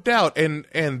 no doubt, and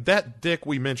that dick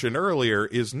we mentioned earlier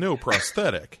is no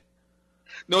prosthetic.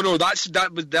 No,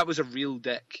 that was a real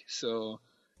dick. So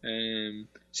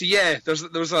yeah,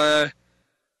 there's a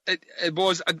it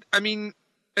was. I mean,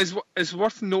 it's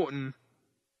worth noting.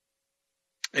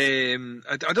 I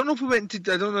don't know if you went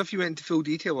into full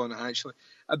detail on it, actually,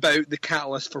 about the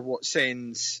catalyst for what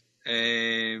sends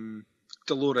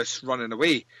Dolores running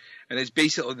away, and it's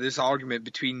basically this argument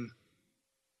between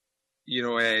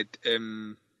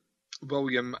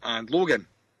William and Logan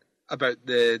about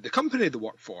the company they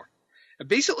work for. And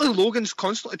basically Logan's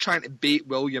constantly trying to bait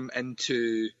William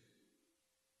into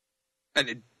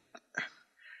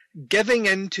giving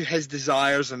into his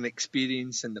desires and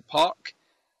experience in the park.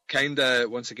 Kinda,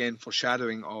 once again,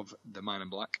 foreshadowing of the Man in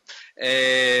Black.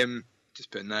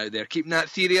 Just putting that out there. Keeping that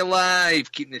theory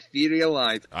alive. Keeping the theory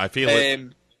alive. I feel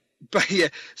it. But yeah,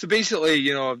 so basically,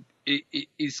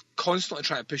 he's constantly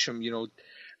trying to push him,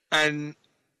 and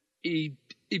he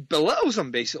belittles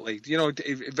him, basically. He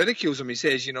ridicules him. He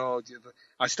says,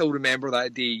 I still remember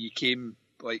that day you came,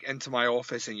 like, into my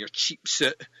office in your cheap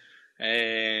suit,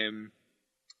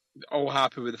 all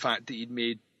happy with the fact that you'd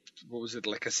made, what was it,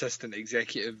 like, assistant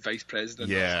executive vice president?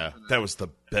 Yeah, that was the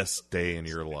best day in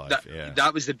your life.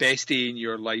 That was the best day in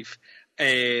your life.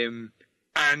 And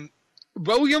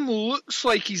William looks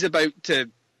like he's about to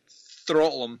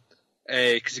throttle him,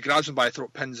 because he grabs him by the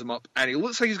throat, pins him up, and he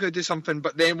looks like he's going to do something,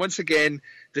 but then once again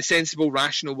the sensible,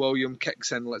 rational William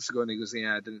kicks in, lets it go, and he goes,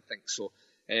 yeah, I didn't think so.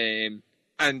 And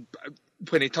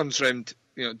when he turns around,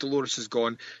 Dolores is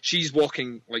gone. She's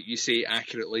walking, like you say,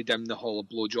 accurately down the Hall of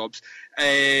Blowjobs,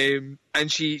 and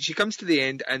she comes to the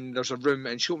end, and there's a room,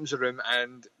 and she opens the room,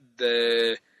 and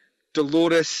the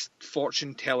Dolores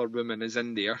fortune teller woman is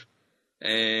in there.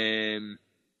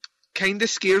 Kind of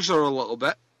scares her a little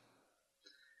bit,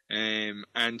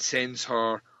 and sends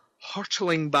her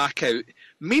hurtling back out.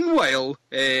 Meanwhile,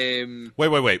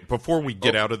 wait. Before we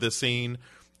get out of this scene,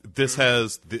 this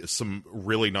has some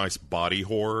really nice body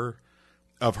horror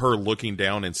of her looking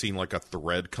down and seeing, like, a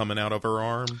thread coming out of her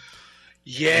arm.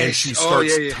 Yes. And she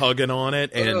starts tugging on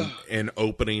it and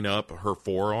opening up her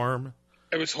forearm.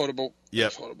 It was horrible. Yeah. It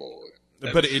was horrible.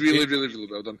 But it was really, really, really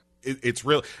well done. It's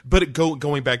real. But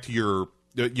going back to your,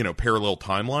 parallel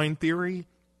timeline theory,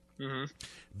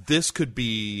 this could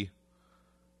be,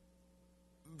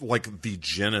 like, the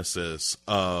genesis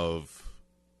of,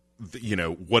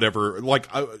 whatever. Like,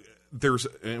 there's,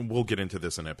 and we'll get into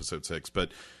this in episode 6, but,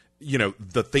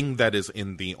 the thing that is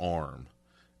in the arm,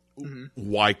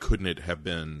 why couldn't it have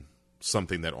been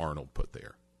something that Arnold put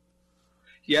there?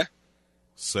 Yeah.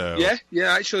 So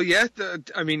actually,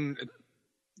 I mean,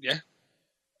 yeah,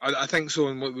 I think so.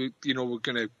 And what we'll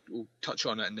touch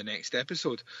on it in the next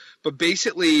episode. But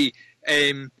basically,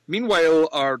 meanwhile,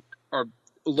 our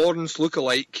Lawrence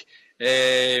lookalike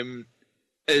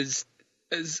is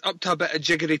up to a bit of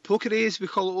jiggery pokery, as we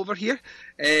call it over here,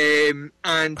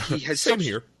 and he has same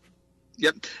here.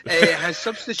 Yep, has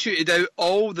substituted out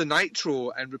all the nitro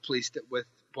and replaced it with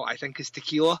what I think is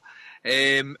tequila,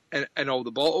 in all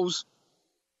the bottles.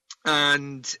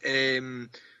 And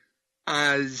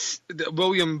as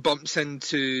William bumps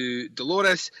into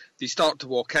Dolores, they start to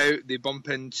walk out. They bump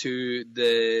into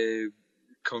the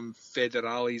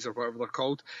Confederales or whatever they're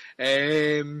called.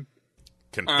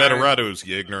 Confederados,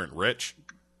 you ignorant wretch.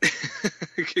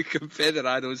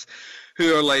 Confederados,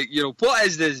 who are like, what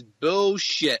is this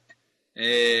bullshit?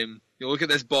 You look at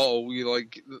this bottle,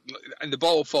 and the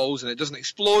bottle falls and it doesn't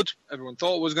explode. Everyone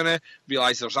thought it was going to.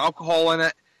 Realize there's alcohol in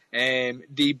it.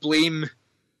 They blame,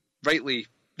 rightly,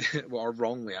 or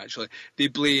wrongly actually, they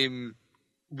blame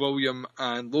William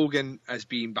and Logan as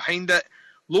being behind it.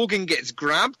 Logan gets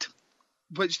grabbed,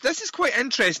 which this is quite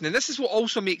interesting, and this is what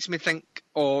also makes me think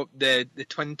of the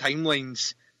twin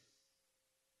timelines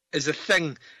is a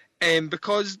thing,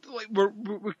 because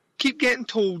we keep getting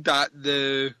told that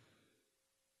the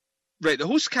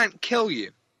host can't kill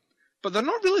you, but they're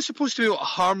not really supposed to be able to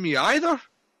harm you either.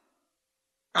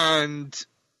 And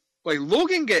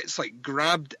Logan gets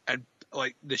grabbed and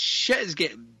the shit is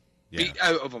getting beat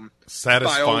out of him,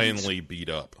 satisfyingly beat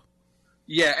up.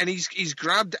 Yeah, and he's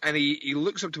grabbed and he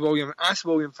looks up to William, asks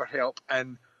William for help,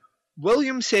 and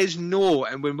William says no.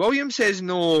 And when William says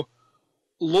no,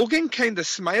 Logan kind of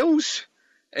smiles,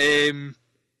 in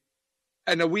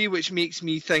a way which makes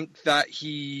me think that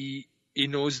he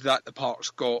knows that the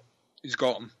park's he's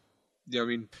got him. You know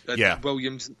what I mean? That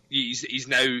Williams, he's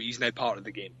now part of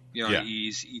the game.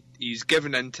 He's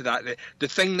given into that. The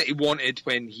thing that he wanted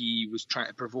when he was trying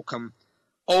to provoke him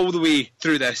all the way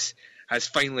through this has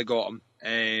finally got him.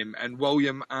 And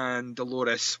William and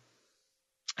Dolores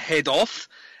head off,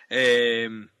 away,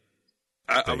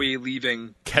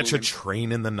 leaving. Catch Logan. a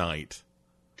train in the night.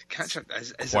 To catch it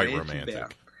is quite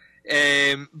romantic.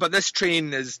 But this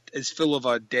train is full of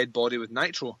a dead body with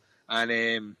nitro,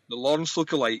 and the Lawrence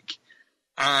lookalike.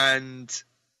 And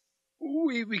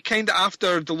we kind of,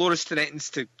 after Dolores threatens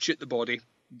to shoot the body,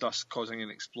 thus causing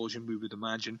an explosion, we would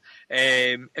imagine,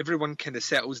 everyone kind of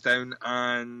settles down,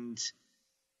 and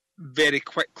very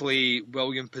quickly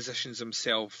William positions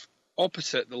himself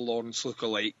opposite the Lawrence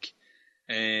lookalike,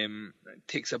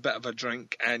 takes a bit of a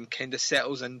drink, and kind of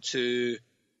settles into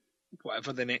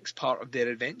whatever the next part of their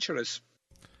adventure is.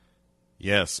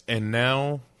 Yes, and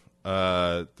now...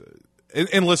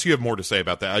 unless you have more to say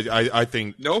about that, I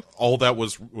think no. All that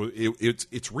was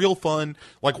it's real fun.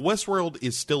 Westworld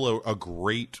is still a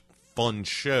great fun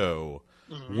show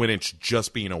when it's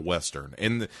just being a Western.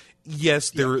 And yes,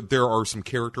 there are some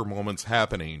character moments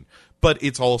happening, but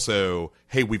it's also,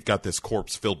 hey, we've got this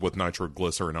corpse filled with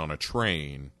nitroglycerin on a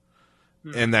train,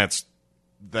 and that's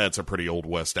a pretty Old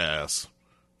West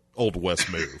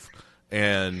move.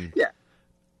 And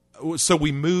so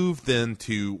we move then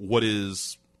to what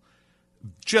is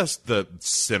just the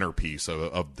centerpiece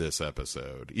of this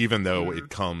episode, even though it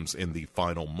comes in the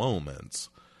final moments.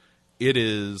 It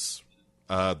is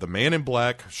the Man in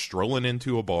Black strolling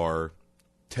into a bar,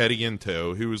 Teddy in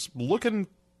tow, who's looking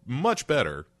much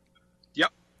better.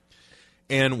 Yep.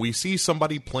 And we see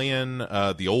somebody playing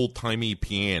the old-timey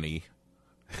piano,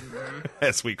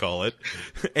 as we call it.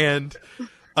 And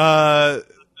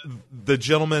the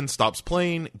gentleman stops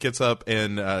playing, gets up,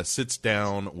 and sits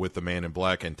down with the Man in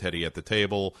Black and Teddy at the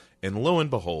table. And lo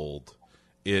and behold,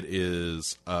 it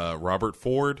is Robert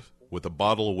Ford with a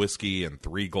bottle of whiskey and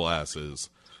 3 glasses,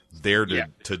 there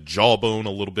to jawbone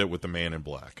a little bit with the Man in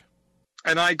Black.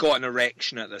 And I got an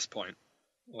erection at this point,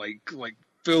 like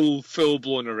full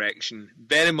blown erection,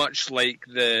 very much like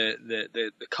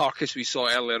the carcass we saw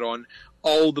earlier on.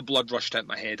 All the blood rushed out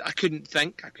my head. I couldn't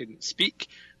think. I couldn't speak.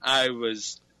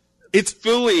 It's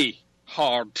fully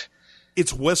hard.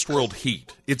 It's Westworld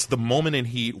heat. It's the moment in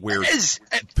Heat where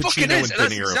Pacino and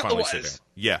De Niro finally sit down.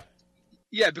 Yeah.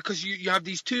 Yeah, because you have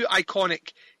these two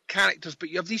iconic characters, but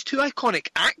you have these two iconic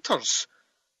actors.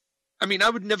 I mean, I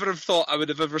would never have thought I would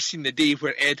have ever seen the day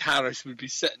where Ed Harris would be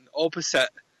sitting opposite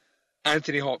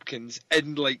Anthony Hopkins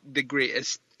in the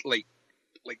greatest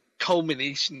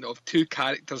culmination of two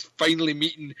characters finally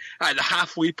meeting at the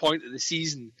halfway point of the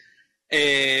season,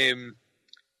 and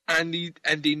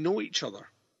they know each other,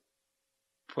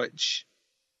 which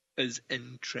is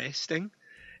interesting.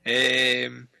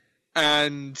 And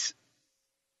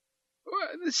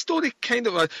the story kind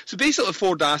of so basically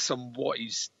Ford asks him what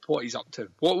he's up to.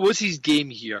 What was his game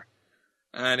here?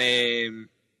 And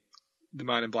the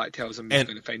man in black tells him he's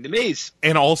going to find the maze.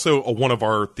 And also one of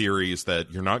our theories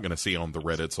that you're not going to see on the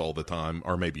Reddits all the time,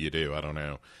 or maybe you do, I don't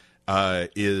know,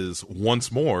 is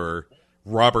once more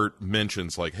Robert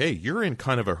mentions like, "Hey, you're in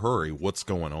kind of a hurry. What's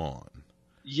going on?"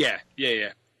 Yeah,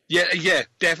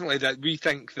 definitely. That we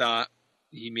think that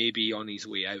he may be on his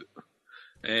way out.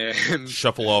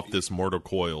 Shuffle off this mortal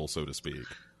coil, so to speak.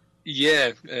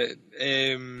 Yeah. It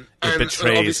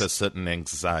betrays a certain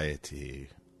anxiety,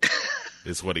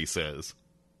 is what he says.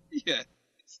 Yeah.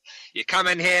 You come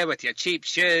in here with your cheap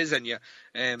shoes and your...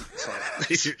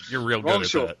 sorry. You're real good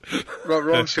at that.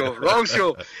 Wrong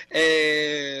show.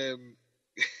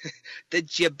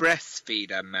 Did you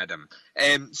breastfeed her, madam?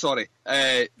 Sorry.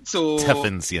 So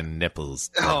toughens your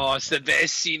nipples. Oh, it's the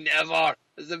best scene ever.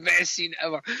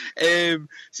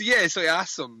 So he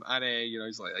asks him, and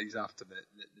he's after the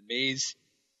maze.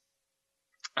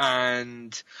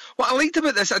 And what I liked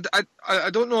about this, I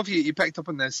don't know if you picked up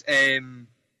on this, and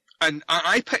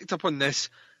I picked up on this.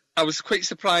 I was quite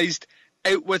surprised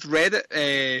out with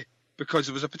Reddit because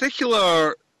there was a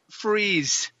particular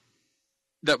phrase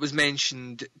that was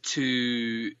mentioned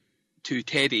to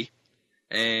Teddy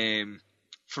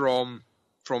from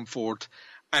Ford,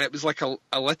 and it was like a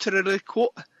literary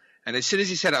quote. And as soon as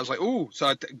he said it, I was like, oh! So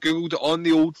I googled it on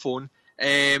the old phone,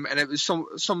 and it was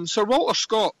some Sir Walter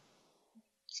Scott,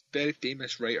 very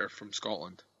famous writer from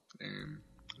Scotland.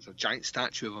 There's a giant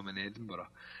statue of him in Edinburgh.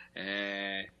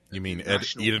 You mean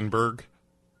Edinburgh?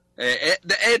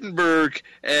 The Edinburgh.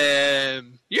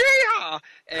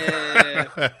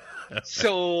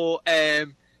 So,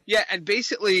 and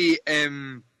basically,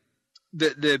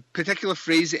 the particular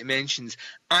phrase that it mentions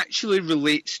actually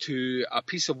relates to a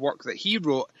piece of work that he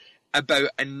wrote about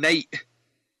a knight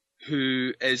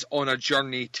who is on a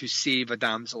journey to save a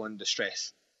damsel in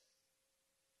distress,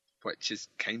 which is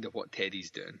kind of what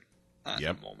Teddy's doing at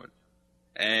the moment.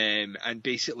 And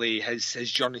basically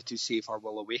his journey to save her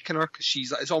will awaken her,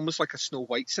 because it's almost like a Snow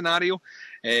White scenario,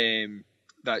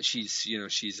 that she's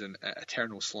in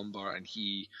eternal slumber, and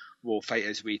he will fight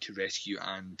his way to rescue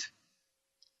and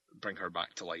bring her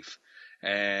back to life,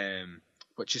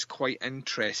 which is quite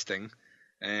interesting,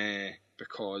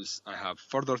 because I have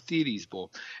further theories,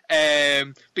 Bo.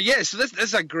 But yeah, so this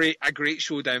is a great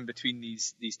showdown between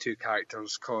these two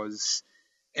characters, because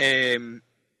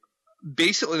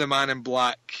basically the man in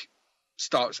black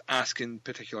starts asking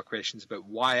particular questions about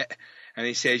Wyatt, and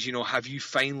he says, have you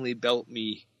finally built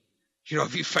me?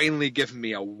 Have you finally given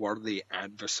me a worthy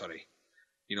adversary?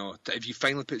 If you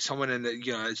finally put someone in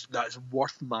that, that's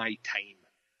worth my time,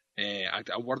 a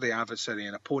worthy adversary,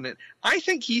 an opponent. I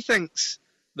think he thinks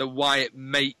that Wyatt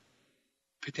might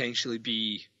potentially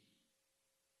be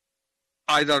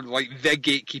either like the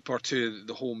gatekeeper to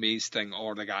the whole maze thing,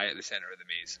 or the guy at the center of the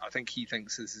maze. I think he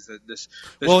thinks this is this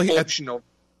option of.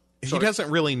 He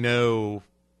doesn't really know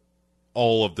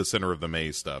all of the center of the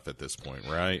maze stuff at this point,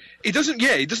 right? He doesn't.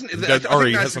 Yeah, he doesn't. Or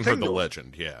he hasn't heard the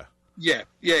legend. Yeah. Yeah.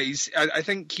 I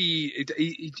think he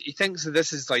thinks that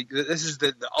this is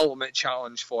the ultimate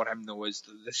challenge for him, though. Is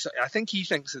this? I think he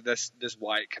thinks that this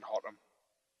Wyatt can hurt him,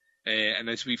 and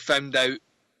as we found out,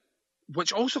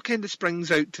 which also kind of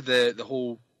springs out to the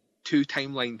whole two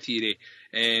timeline theory.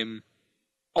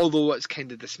 Although it's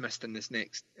kind of dismissed in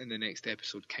the next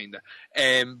episode, kind of.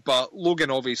 But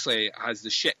Logan obviously has the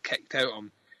shit kicked out of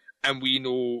him, and we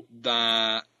know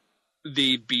that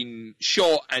they've been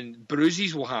shot, and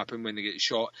bruises will happen when they get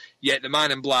shot. Yet the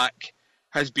man in black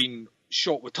has been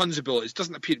shot with tons of bullets.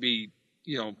 Doesn't appear to be,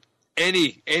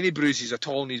 any bruises at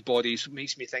all in his body. So it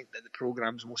makes me think that the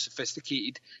program's more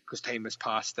sophisticated, because time has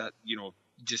passed. That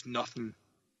just nothing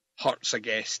hurts a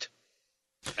guest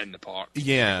in the park.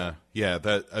 Yeah,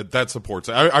 that supports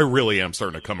it. I really am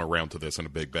starting to come around to this in a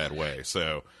big bad way.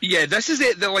 So yeah, this is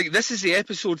it. This is the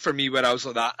episode for me where I was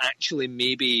like, that actually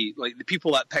maybe like the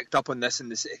people that picked up on this in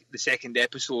the second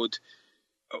episode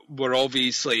were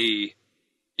obviously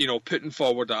putting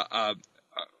forward a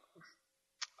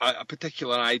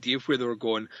particular idea of where they were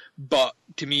going. But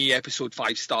to me, episode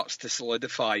 5 starts to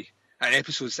solidify, and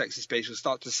episode 6 especially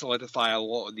starts to solidify a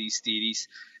lot of these theories.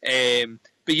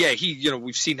 But yeah,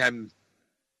 we've seen him,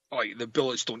 like, the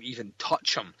bullets don't even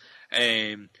touch him.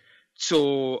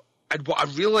 So what I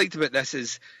really liked about this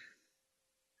is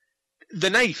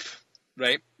the knife,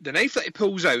 right? The knife that he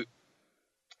pulls out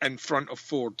in front of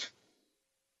Ford.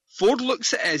 Ford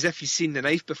looks at it as if he's seen the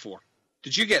knife before.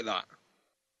 Did you get that?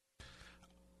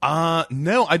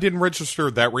 No, I didn't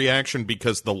register that reaction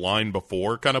because the line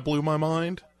before kind of blew my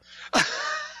mind.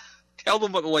 Tell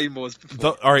them what the line was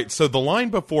before. All right, so the line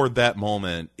before that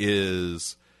moment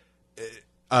is,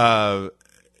 as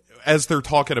they're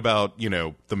talking about,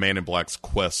 the Man in Black's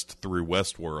quest through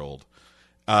Westworld,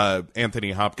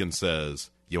 Anthony Hopkins says,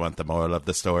 "You want the moral of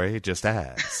the story? Just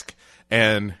ask."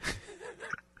 And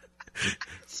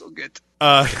so good.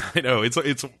 I know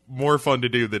it's more fun to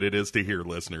do than it is to hear,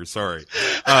 listeners. Sorry.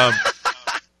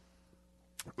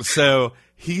 So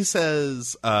he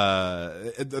says,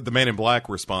 the Man in Black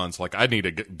responds like, "I need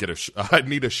to I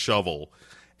need a shovel,"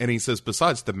 and he says,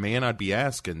 "Besides, the man I'd be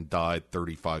asking died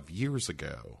 35 years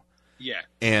ago." Yeah,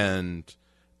 and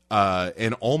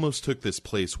almost took this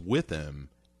place with him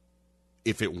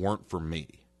if it weren't for me.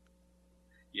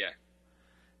 Yeah.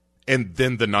 And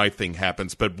then the knife thing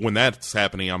happens, but when that's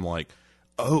happening, I'm like,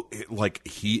 oh,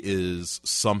 he is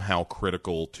somehow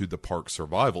critical to the park's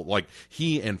survival. Like,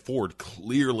 he and Ford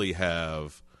clearly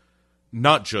have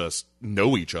not just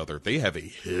know each other, they have a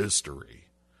history.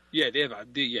 Yeah, they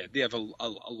have a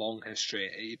long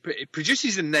history. It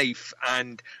produces a knife,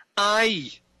 and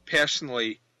I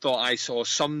personally thought I saw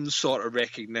some sort of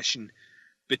recognition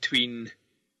between,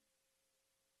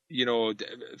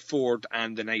 Ford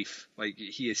and the knife. Like,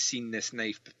 he has seen this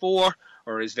knife before,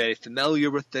 or is very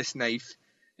familiar with this knife.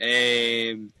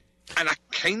 And I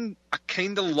kind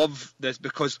of love this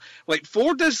because, like,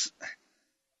 Ford is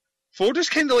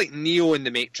kind of like Neo in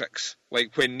The Matrix.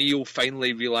 Like, when Neo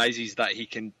finally realizes that he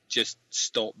can just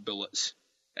stop bullets.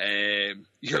 You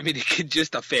know what I mean? He can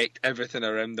just affect everything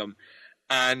around him.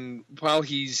 And while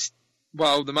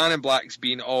the Man in Black's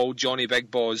being all Johnny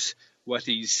Big Boss with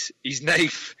his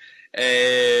knife,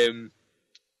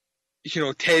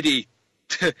 Teddy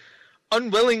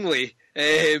unwillingly,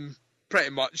 pretty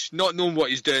much not knowing what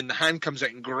he's doing, the hand comes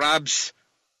out and grabs,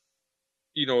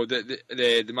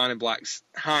 the Man in Black's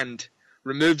hand,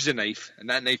 removes the knife, and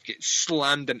that knife gets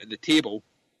slammed into the table,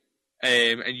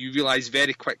 and you realise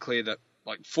very quickly that,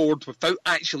 like, Ford, without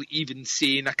actually even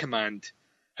saying a command,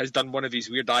 has done one of his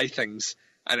weird eye things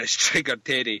and has triggered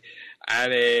Teddy.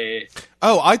 And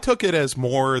I took it as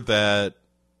more that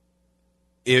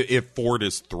if Ford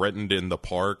is threatened in the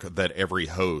park, that every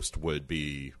host would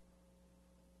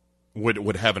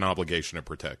have an obligation to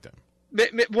protect him.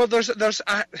 Well,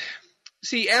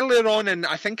 see, earlier on, and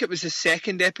I think it was the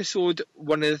second episode,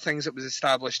 one of the things that was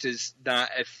established is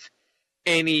that if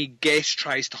any guest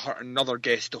tries to hurt another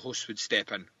guest, the host would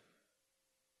step in.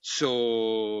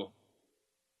 So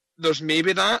there's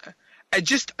maybe that.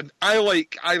 I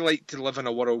like to live in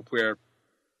a world where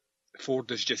Ford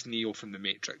is just Neo from The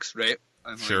Matrix, right?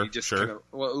 And sure, he just sure. kind of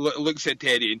looks at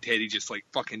Teddy, and Teddy just like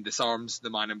fucking disarms the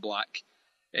Man in Black,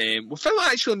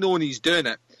 without actually knowing he's doing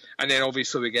it. And then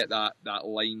obviously we get that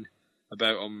line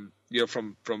about him,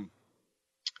 from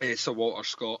Sir Walter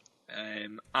Scott,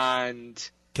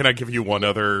 and. Can I give you one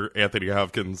other Anthony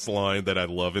Hopkins line that I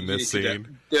love in this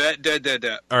scene? Do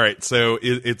it. All right, so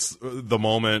it's the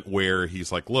moment where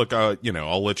he's like, "Look, I'll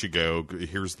let you go.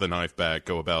 Here's the knife back.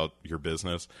 Go about your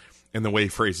business." And the way he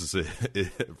phrases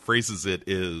it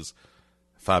is,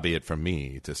 "Far be it from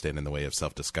me to stand in the way of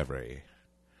self-discovery."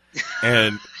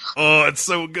 And it's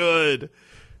so good.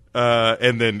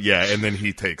 And then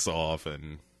he takes off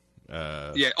and.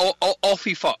 Off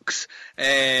he fucks,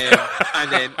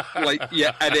 and then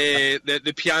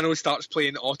the piano starts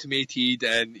playing automated,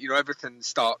 and everything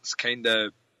starts kind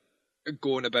of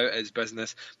going about its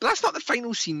business. But that's not the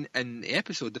final scene in the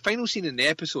episode. The final scene in the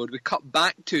episode, we cut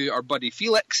back to our buddy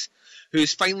Felix,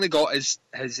 who's finally got his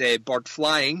bird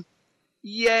flying.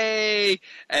 Yay!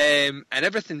 And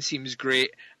everything seems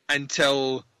great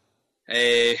until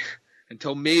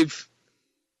Maeve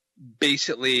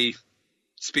basically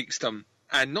speaks to him,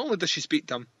 and not only does she speak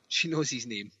to him, she knows his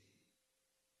name.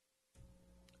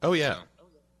 Oh yeah.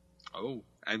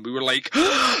 And we were like,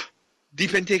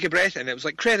 deep intake of breath, and it was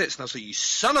like credits, and I was like, you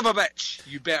son of a bitch,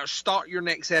 you better start your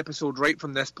next episode right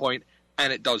from this point,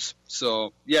 and it does.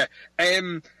 So yeah,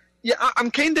 I'm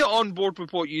kind of on board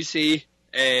with what you say.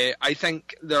 I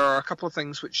think there are a couple of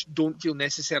things which don't feel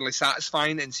necessarily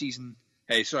satisfying in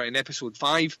episode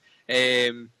 5.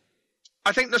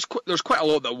 I think there's quite a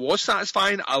lot that was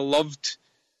satisfying. I loved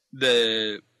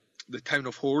the town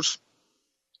of whores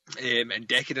and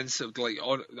decadence of like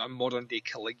a modern day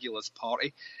Caligula's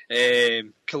party,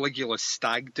 Caligula's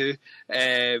stag do,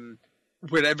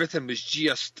 where everything was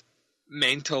just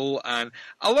mental, and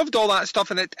I loved all that stuff.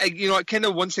 And it kind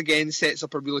of once again sets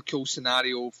up a really cool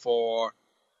scenario for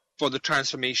the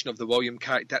transformation of the William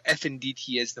character, if indeed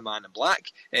he is the Man in Black.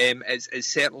 Is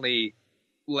certainly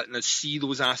letting us see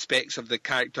those aspects of the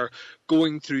character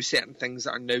going through certain things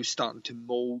that are now starting to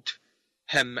mould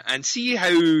him, and see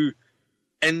how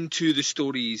into the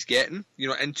story he's getting,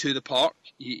 into the park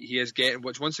he is getting,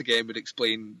 which once again would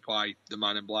explain why the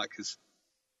Man in Black is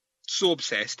so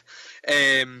obsessed.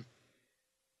 And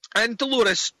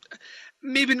Dolores,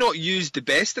 maybe not used the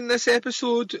best in this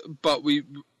episode, but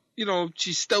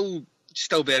she's still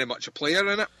very much a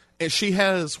player in it. And she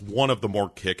has one of the more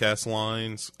kick-ass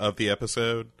lines of the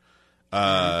episode.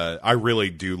 I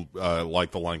really do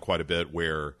like the line quite a bit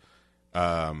where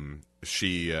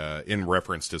she, in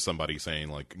reference to somebody saying,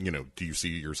 like, do you see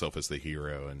yourself as the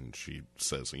hero? And she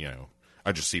says,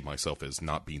 I just see myself as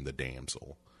not being the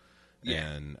damsel.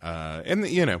 Yeah. And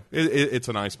it's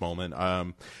a nice moment.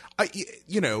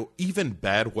 Even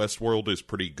bad Westworld is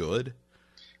pretty good.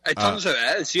 It turns out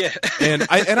it is, yeah. and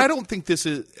I don't think this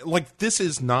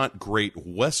is not great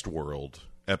Westworld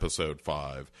episode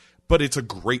 5, but it's a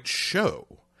great show.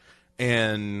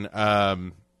 And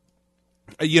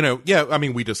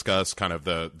we discussed kind of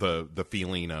the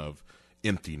feeling of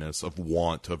emptiness, of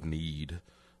want, of need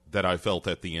that I felt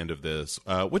at the end of this,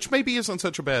 which maybe isn't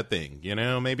such a bad thing.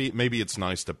 Maybe it's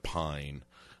nice to pine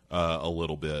a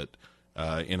little bit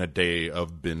in a day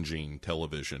of binging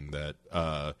television,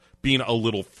 that being a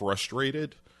little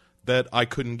frustrated that I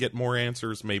couldn't get more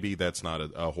answers, maybe that's not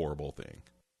a horrible thing.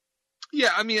 Yeah,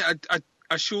 I mean,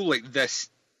 a show like this,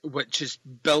 which is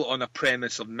built on a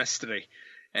premise of mystery,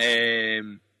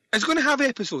 it's going to have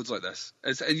episodes like this.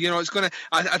 It's going to.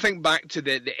 I think back to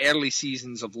the early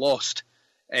seasons of Lost,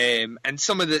 and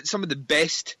some of the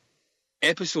best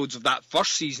episodes of that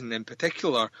first season in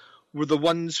particular were the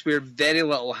ones where very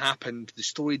little happened. The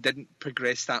story didn't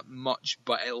progress that much,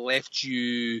 but it left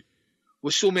you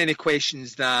with so many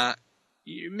questions that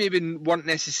you maybe weren't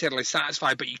necessarily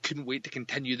satisfied, but you couldn't wait to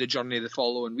continue the journey the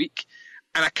following week.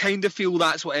 And I kind of feel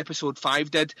that's what episode 5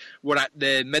 did. We're at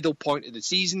the middle point of the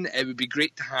season. It would be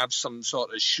great to have some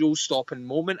sort of show-stopping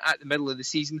moment at the middle of the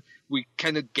season. We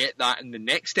kind of get that in the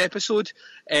next episode.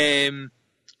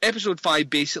 Episode 5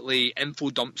 basically info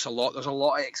dumps a lot. There's a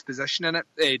lot of exposition in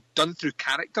it, done through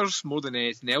characters more than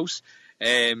anything else.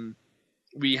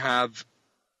 We have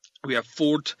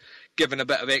Ford giving a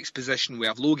bit of exposition. We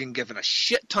have Logan giving a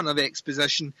shit ton of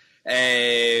exposition.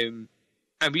 And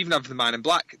we even have the Man in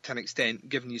Black, to an extent,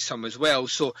 giving you some as well.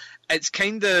 So it's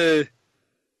kind of...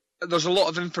 There's a lot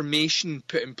of information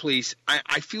put in place.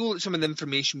 I feel that some of the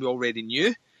information we already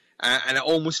knew, and it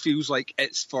almost feels like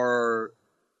it's for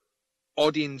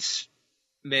audience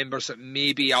members that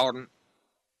maybe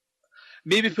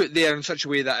put there in such a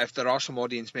way that if there are some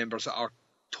audience members that are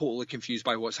totally confused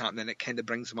by what's happening, it kind of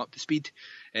brings them up to speed.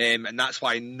 And that's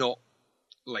why not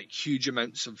like huge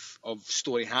amounts of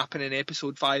story happen in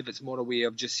episode 5. It's more a way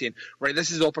of just saying, right,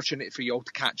 this is an opportunity for you all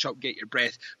to catch up, get your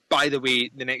breath. By the way,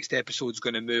 the next episode's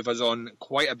going to move us on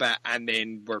quite a bit, and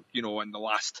then we're in the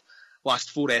last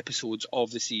 4 episodes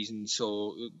of the season,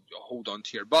 so hold on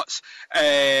to your butts.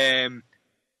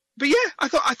 But yeah, I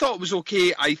thought it was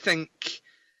okay. I think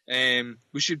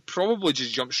we should probably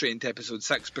just jump straight into episode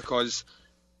 6, because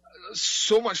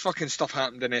so much fucking stuff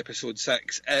happened in episode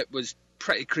 6. It was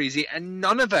pretty crazy, and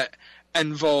none of it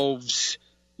involves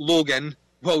Logan,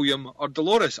 William, or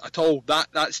Dolores at all.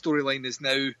 That storyline is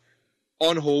now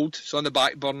on hold. It's on the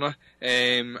back burner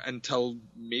until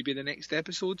maybe the next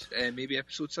episode, maybe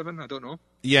episode 7. I don't know.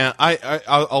 Yeah,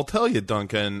 I'll tell you,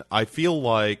 Duncan. I feel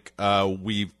like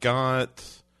we've got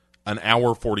an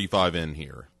hour 45 in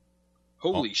here.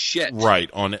 Holy shit!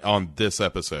 Right on this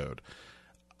episode.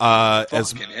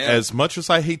 As much as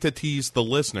I hate to tease the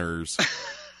listeners,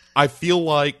 I feel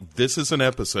like this is an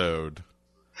episode,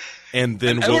 and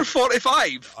then an hour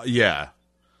 45. Yeah.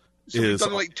 So we've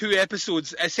done like 2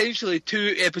 episodes, essentially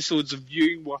 2 episodes of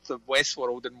viewing worth of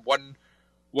Westworld and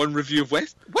one review of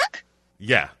West. What?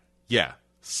 Yeah.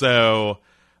 So,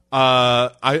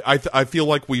 I feel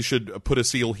like we should put a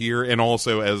seal here, and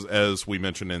also as we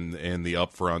mentioned in the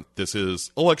upfront, this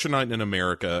is election night in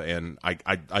America, and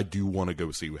I do want to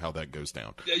go see how that goes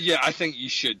down. Yeah, I think you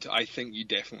should. I think you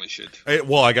definitely should.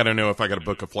 Well, I got to know if I got to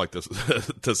book a flight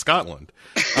to Scotland,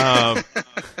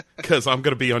 because I'm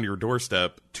going to be on your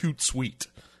doorstep. Toot sweet.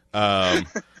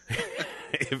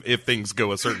 If things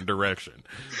go a certain direction.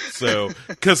 So,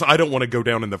 because I don't want to go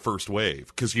down in the first wave.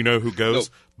 Because you know who goes?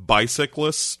 Nope.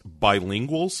 Bicyclists,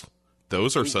 bilinguals,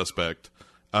 those are suspect.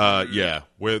 Yeah,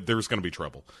 there's going to be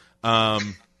trouble.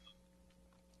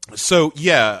 So,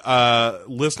 yeah,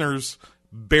 listeners,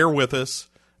 bear with us.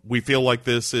 We feel like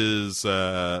this is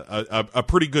a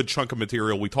pretty good chunk of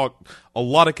material. We talk a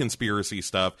lot of conspiracy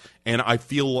stuff, and I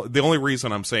feel the only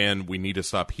reason I'm saying we need to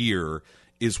stop here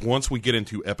is once we get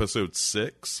into episode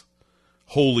 6,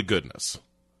 holy goodness,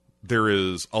 there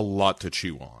is a lot to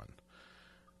chew on.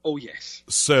 Oh yes.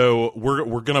 So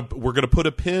we're gonna put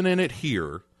a pin in it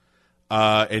here,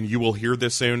 and you will hear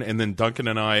this soon. And then Duncan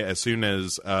and I, as soon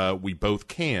as we both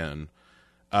can,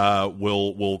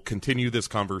 we'll continue this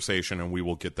conversation, and we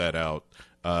will get that out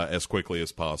as quickly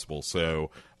as possible. So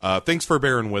thanks for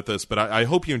bearing with us, but I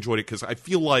hope you enjoyed it, because I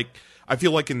feel like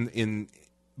in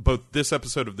both this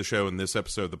episode of the show and this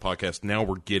episode of the podcast, now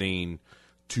we're getting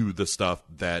to the stuff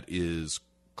that is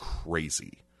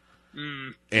crazy.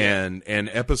 And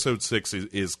episode 6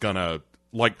 is gonna,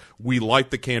 like, we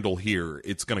light the candle here,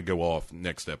 it's gonna go off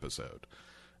next episode.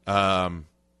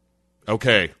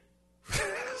 Okay.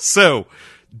 So,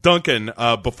 Duncan,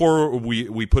 before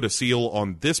we put a seal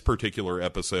on this particular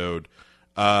episode,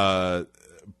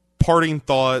 parting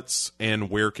thoughts, and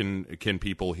where can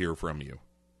people hear from you?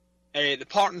 The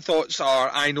parting thoughts are,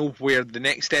 I know where the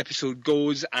next episode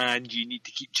goes, and you need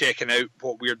to keep checking out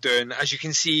what we're doing. As you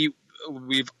can see,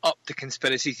 we've upped the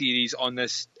conspiracy theories on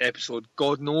this episode.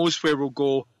 God knows where we'll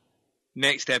go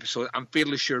next episode. I'm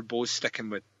fairly sure Bo's sticking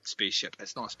with spaceship.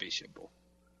 It's not a spaceship, Bo.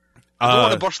 I don't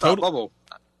want to burst that bubble.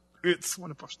 It's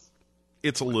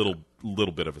a little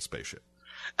bit of a spaceship.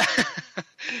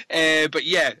 But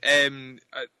yeah,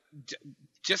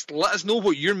 just let us know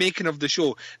what you're making of the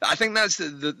show. I think that's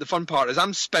the fun part, is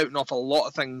I'm spouting off a lot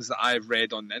of things that I've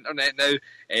read on the internet now,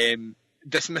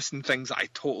 dismissing things that I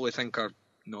totally think are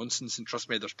nonsense, and trust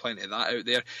me, there's plenty of that out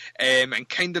there, and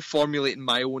kind of formulating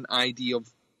my own idea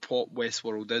of what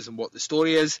Westworld is and what the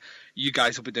story is. You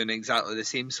guys will be doing exactly the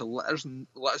same, so let us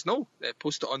know.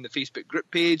 Post it on the Facebook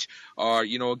group page, or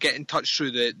get in touch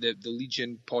through the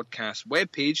Legion Podcast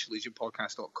webpage,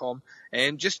 legionpodcast.com,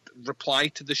 and just reply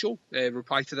to the show,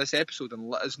 reply to this episode, and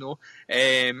let us know.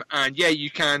 And yeah, you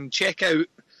can check out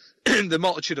the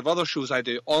multitude of other shows I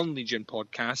do on Legion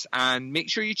Podcast, and make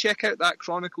sure you check out that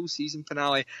Chronicles season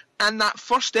finale and that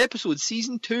first episode,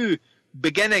 season 2,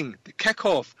 beginning, the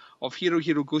kickoff of Hero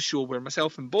Hero Ghost Show, where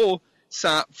myself and Bo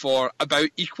sat for about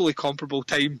equally comparable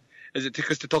time as it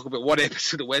took us to talk about one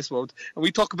episode of Westworld, and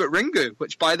we talk about Ringu,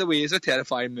 which, by the way, is a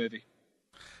terrifying movie.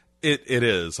 It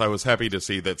is. I was happy to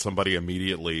see that somebody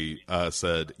immediately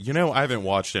said, I haven't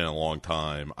watched it in a long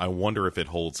time. I wonder if it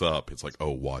holds up. It's like, oh,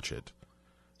 watch it.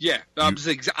 Yeah, I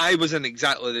was in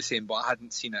exactly the same, but I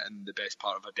hadn't seen it in the best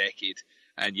part of a decade.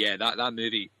 And yeah, that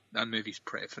movie's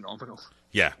pretty phenomenal.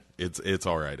 Yeah, it's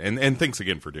all right. And thanks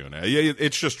again for doing it.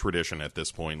 It's just tradition at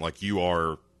this point. Like, you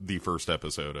are the first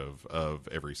episode of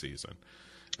every season.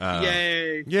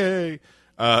 Yay!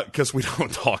 Because we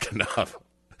don't talk enough.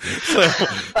 So,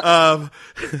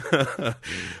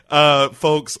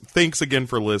 folks, thanks again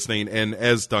for listening. And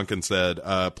as Duncan said,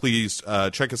 please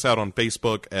check us out on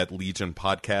Facebook at Legion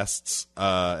Podcasts,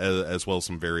 as well as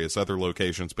some various other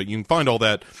locations. But you can find all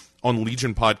that on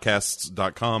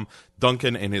legionpodcasts.com.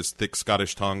 Duncan, in his thick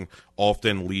Scottish tongue,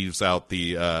 often leaves out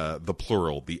the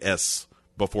plural, the S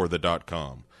before the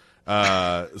 .com.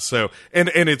 So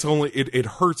it's only it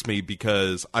hurts me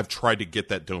because I've tried to get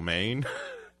that domain.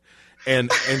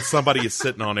 And somebody is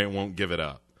sitting on it and won't give it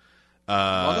up.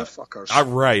 Motherfuckers.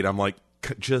 Right. I'm like,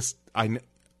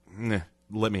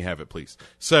 let me have it, please.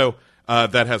 So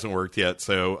that hasn't worked yet.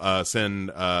 So send.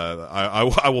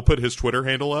 I will put his Twitter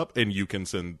handle up, and you can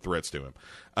send threats to him.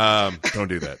 Don't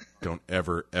do that. Don't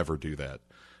ever do that.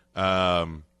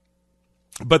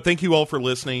 But thank you all for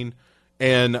listening.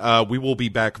 And we will be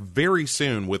back very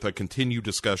soon with a continued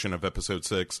discussion of episode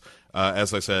 6.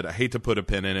 As I said, I hate to put a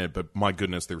pin in it, but my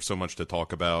goodness, there's so much to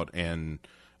talk about. And,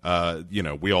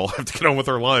 we all have to get on with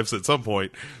our lives at some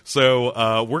point.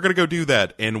 So we're going to go do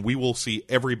that. And we will see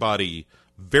everybody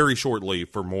very shortly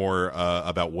for more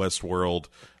about Westworld.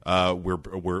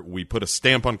 We put a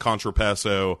stamp on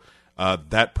Contrapasso.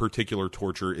 That particular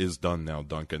torture is done now,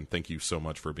 Duncan. Thank you so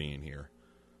much for being here.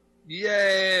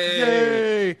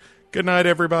 Yay! Good night,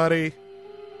 everybody.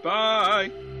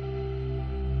 Bye.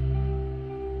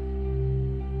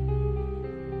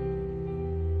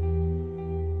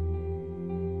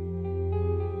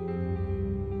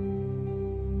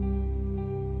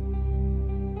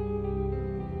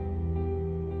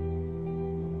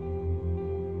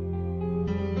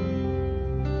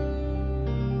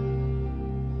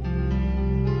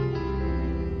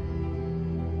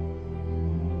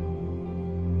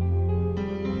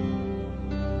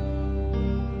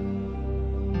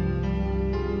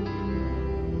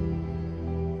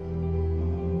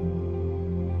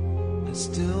 I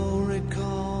still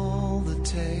recall the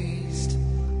taste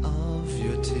of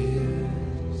your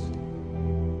tears,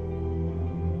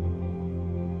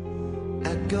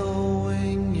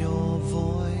 echoing your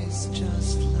voice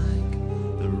just like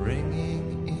the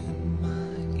ringing in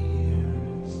my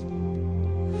ears.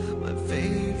 My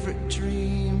favorite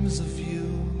dreams of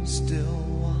you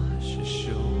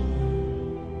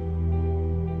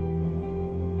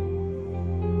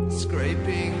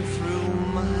scraping through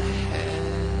my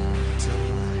head till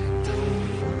I don't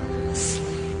wanna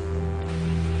sleep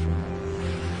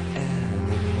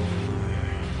anymore.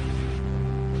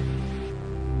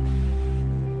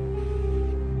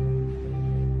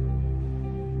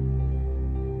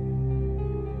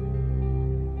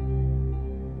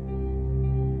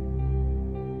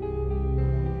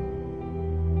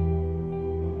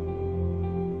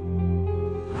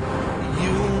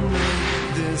 You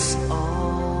make this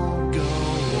all go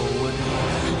away.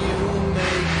 You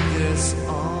make this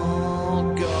all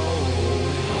go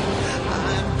away.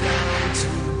 I'm down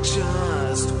to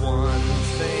just one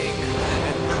thing,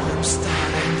 and I'm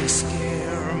starting to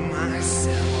scare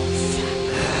myself.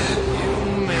 You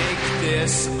make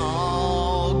this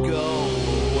all go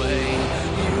away.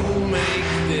 You make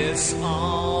this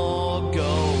all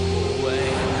go away.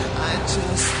 I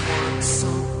just want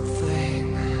something.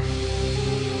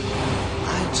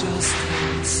 I just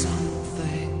want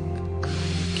something I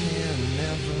can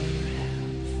never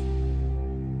have.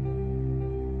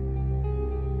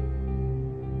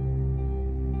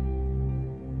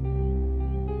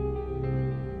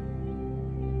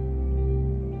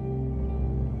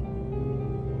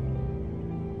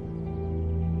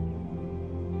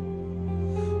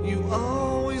 You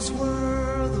always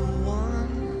were the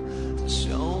one to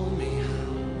show me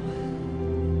how.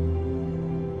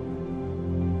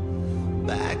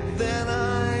 Back then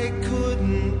I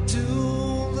couldn't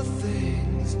do the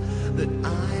things that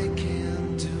I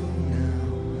can do now.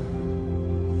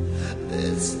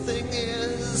 This thing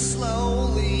is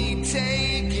slowly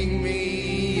taking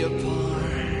me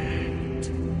apart.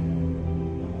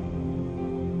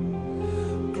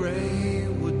 Gray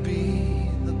would be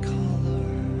the color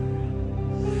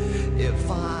if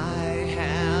I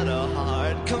had a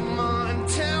heart. Come on,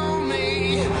 tell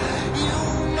me. You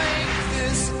make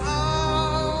this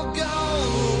all go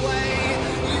away.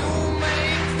 You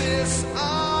make this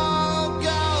all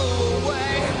go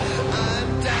away. I'm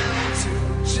down to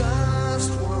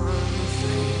just one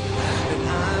thing, and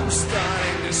I'm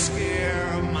starting to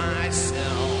scare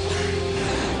myself.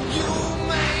 You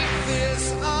make this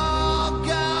all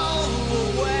go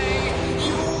away.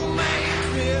 You make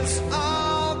this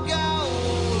all go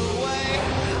away.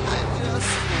 I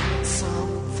just want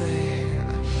something.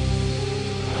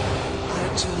 I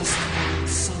just want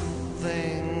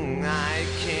something I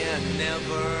can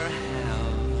never have.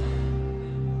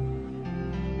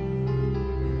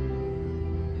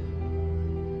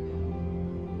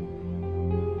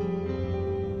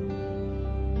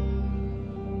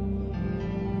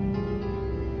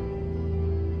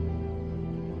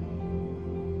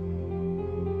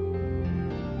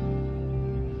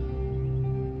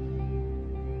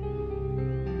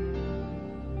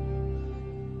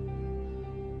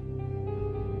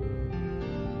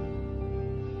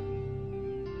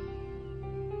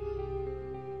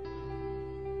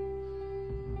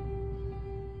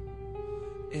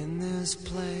 In this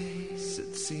place,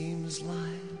 it seems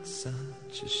like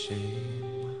such a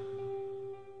shame.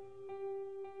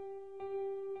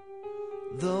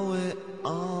 Though it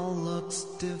all looks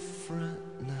different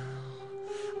now,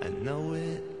 I know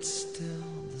it's still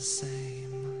the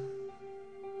same.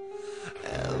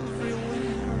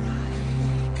 Everywhere I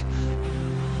look,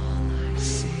 you're all I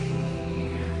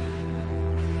see.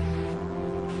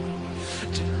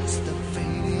 Just a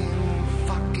fading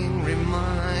fucking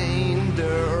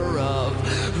reminder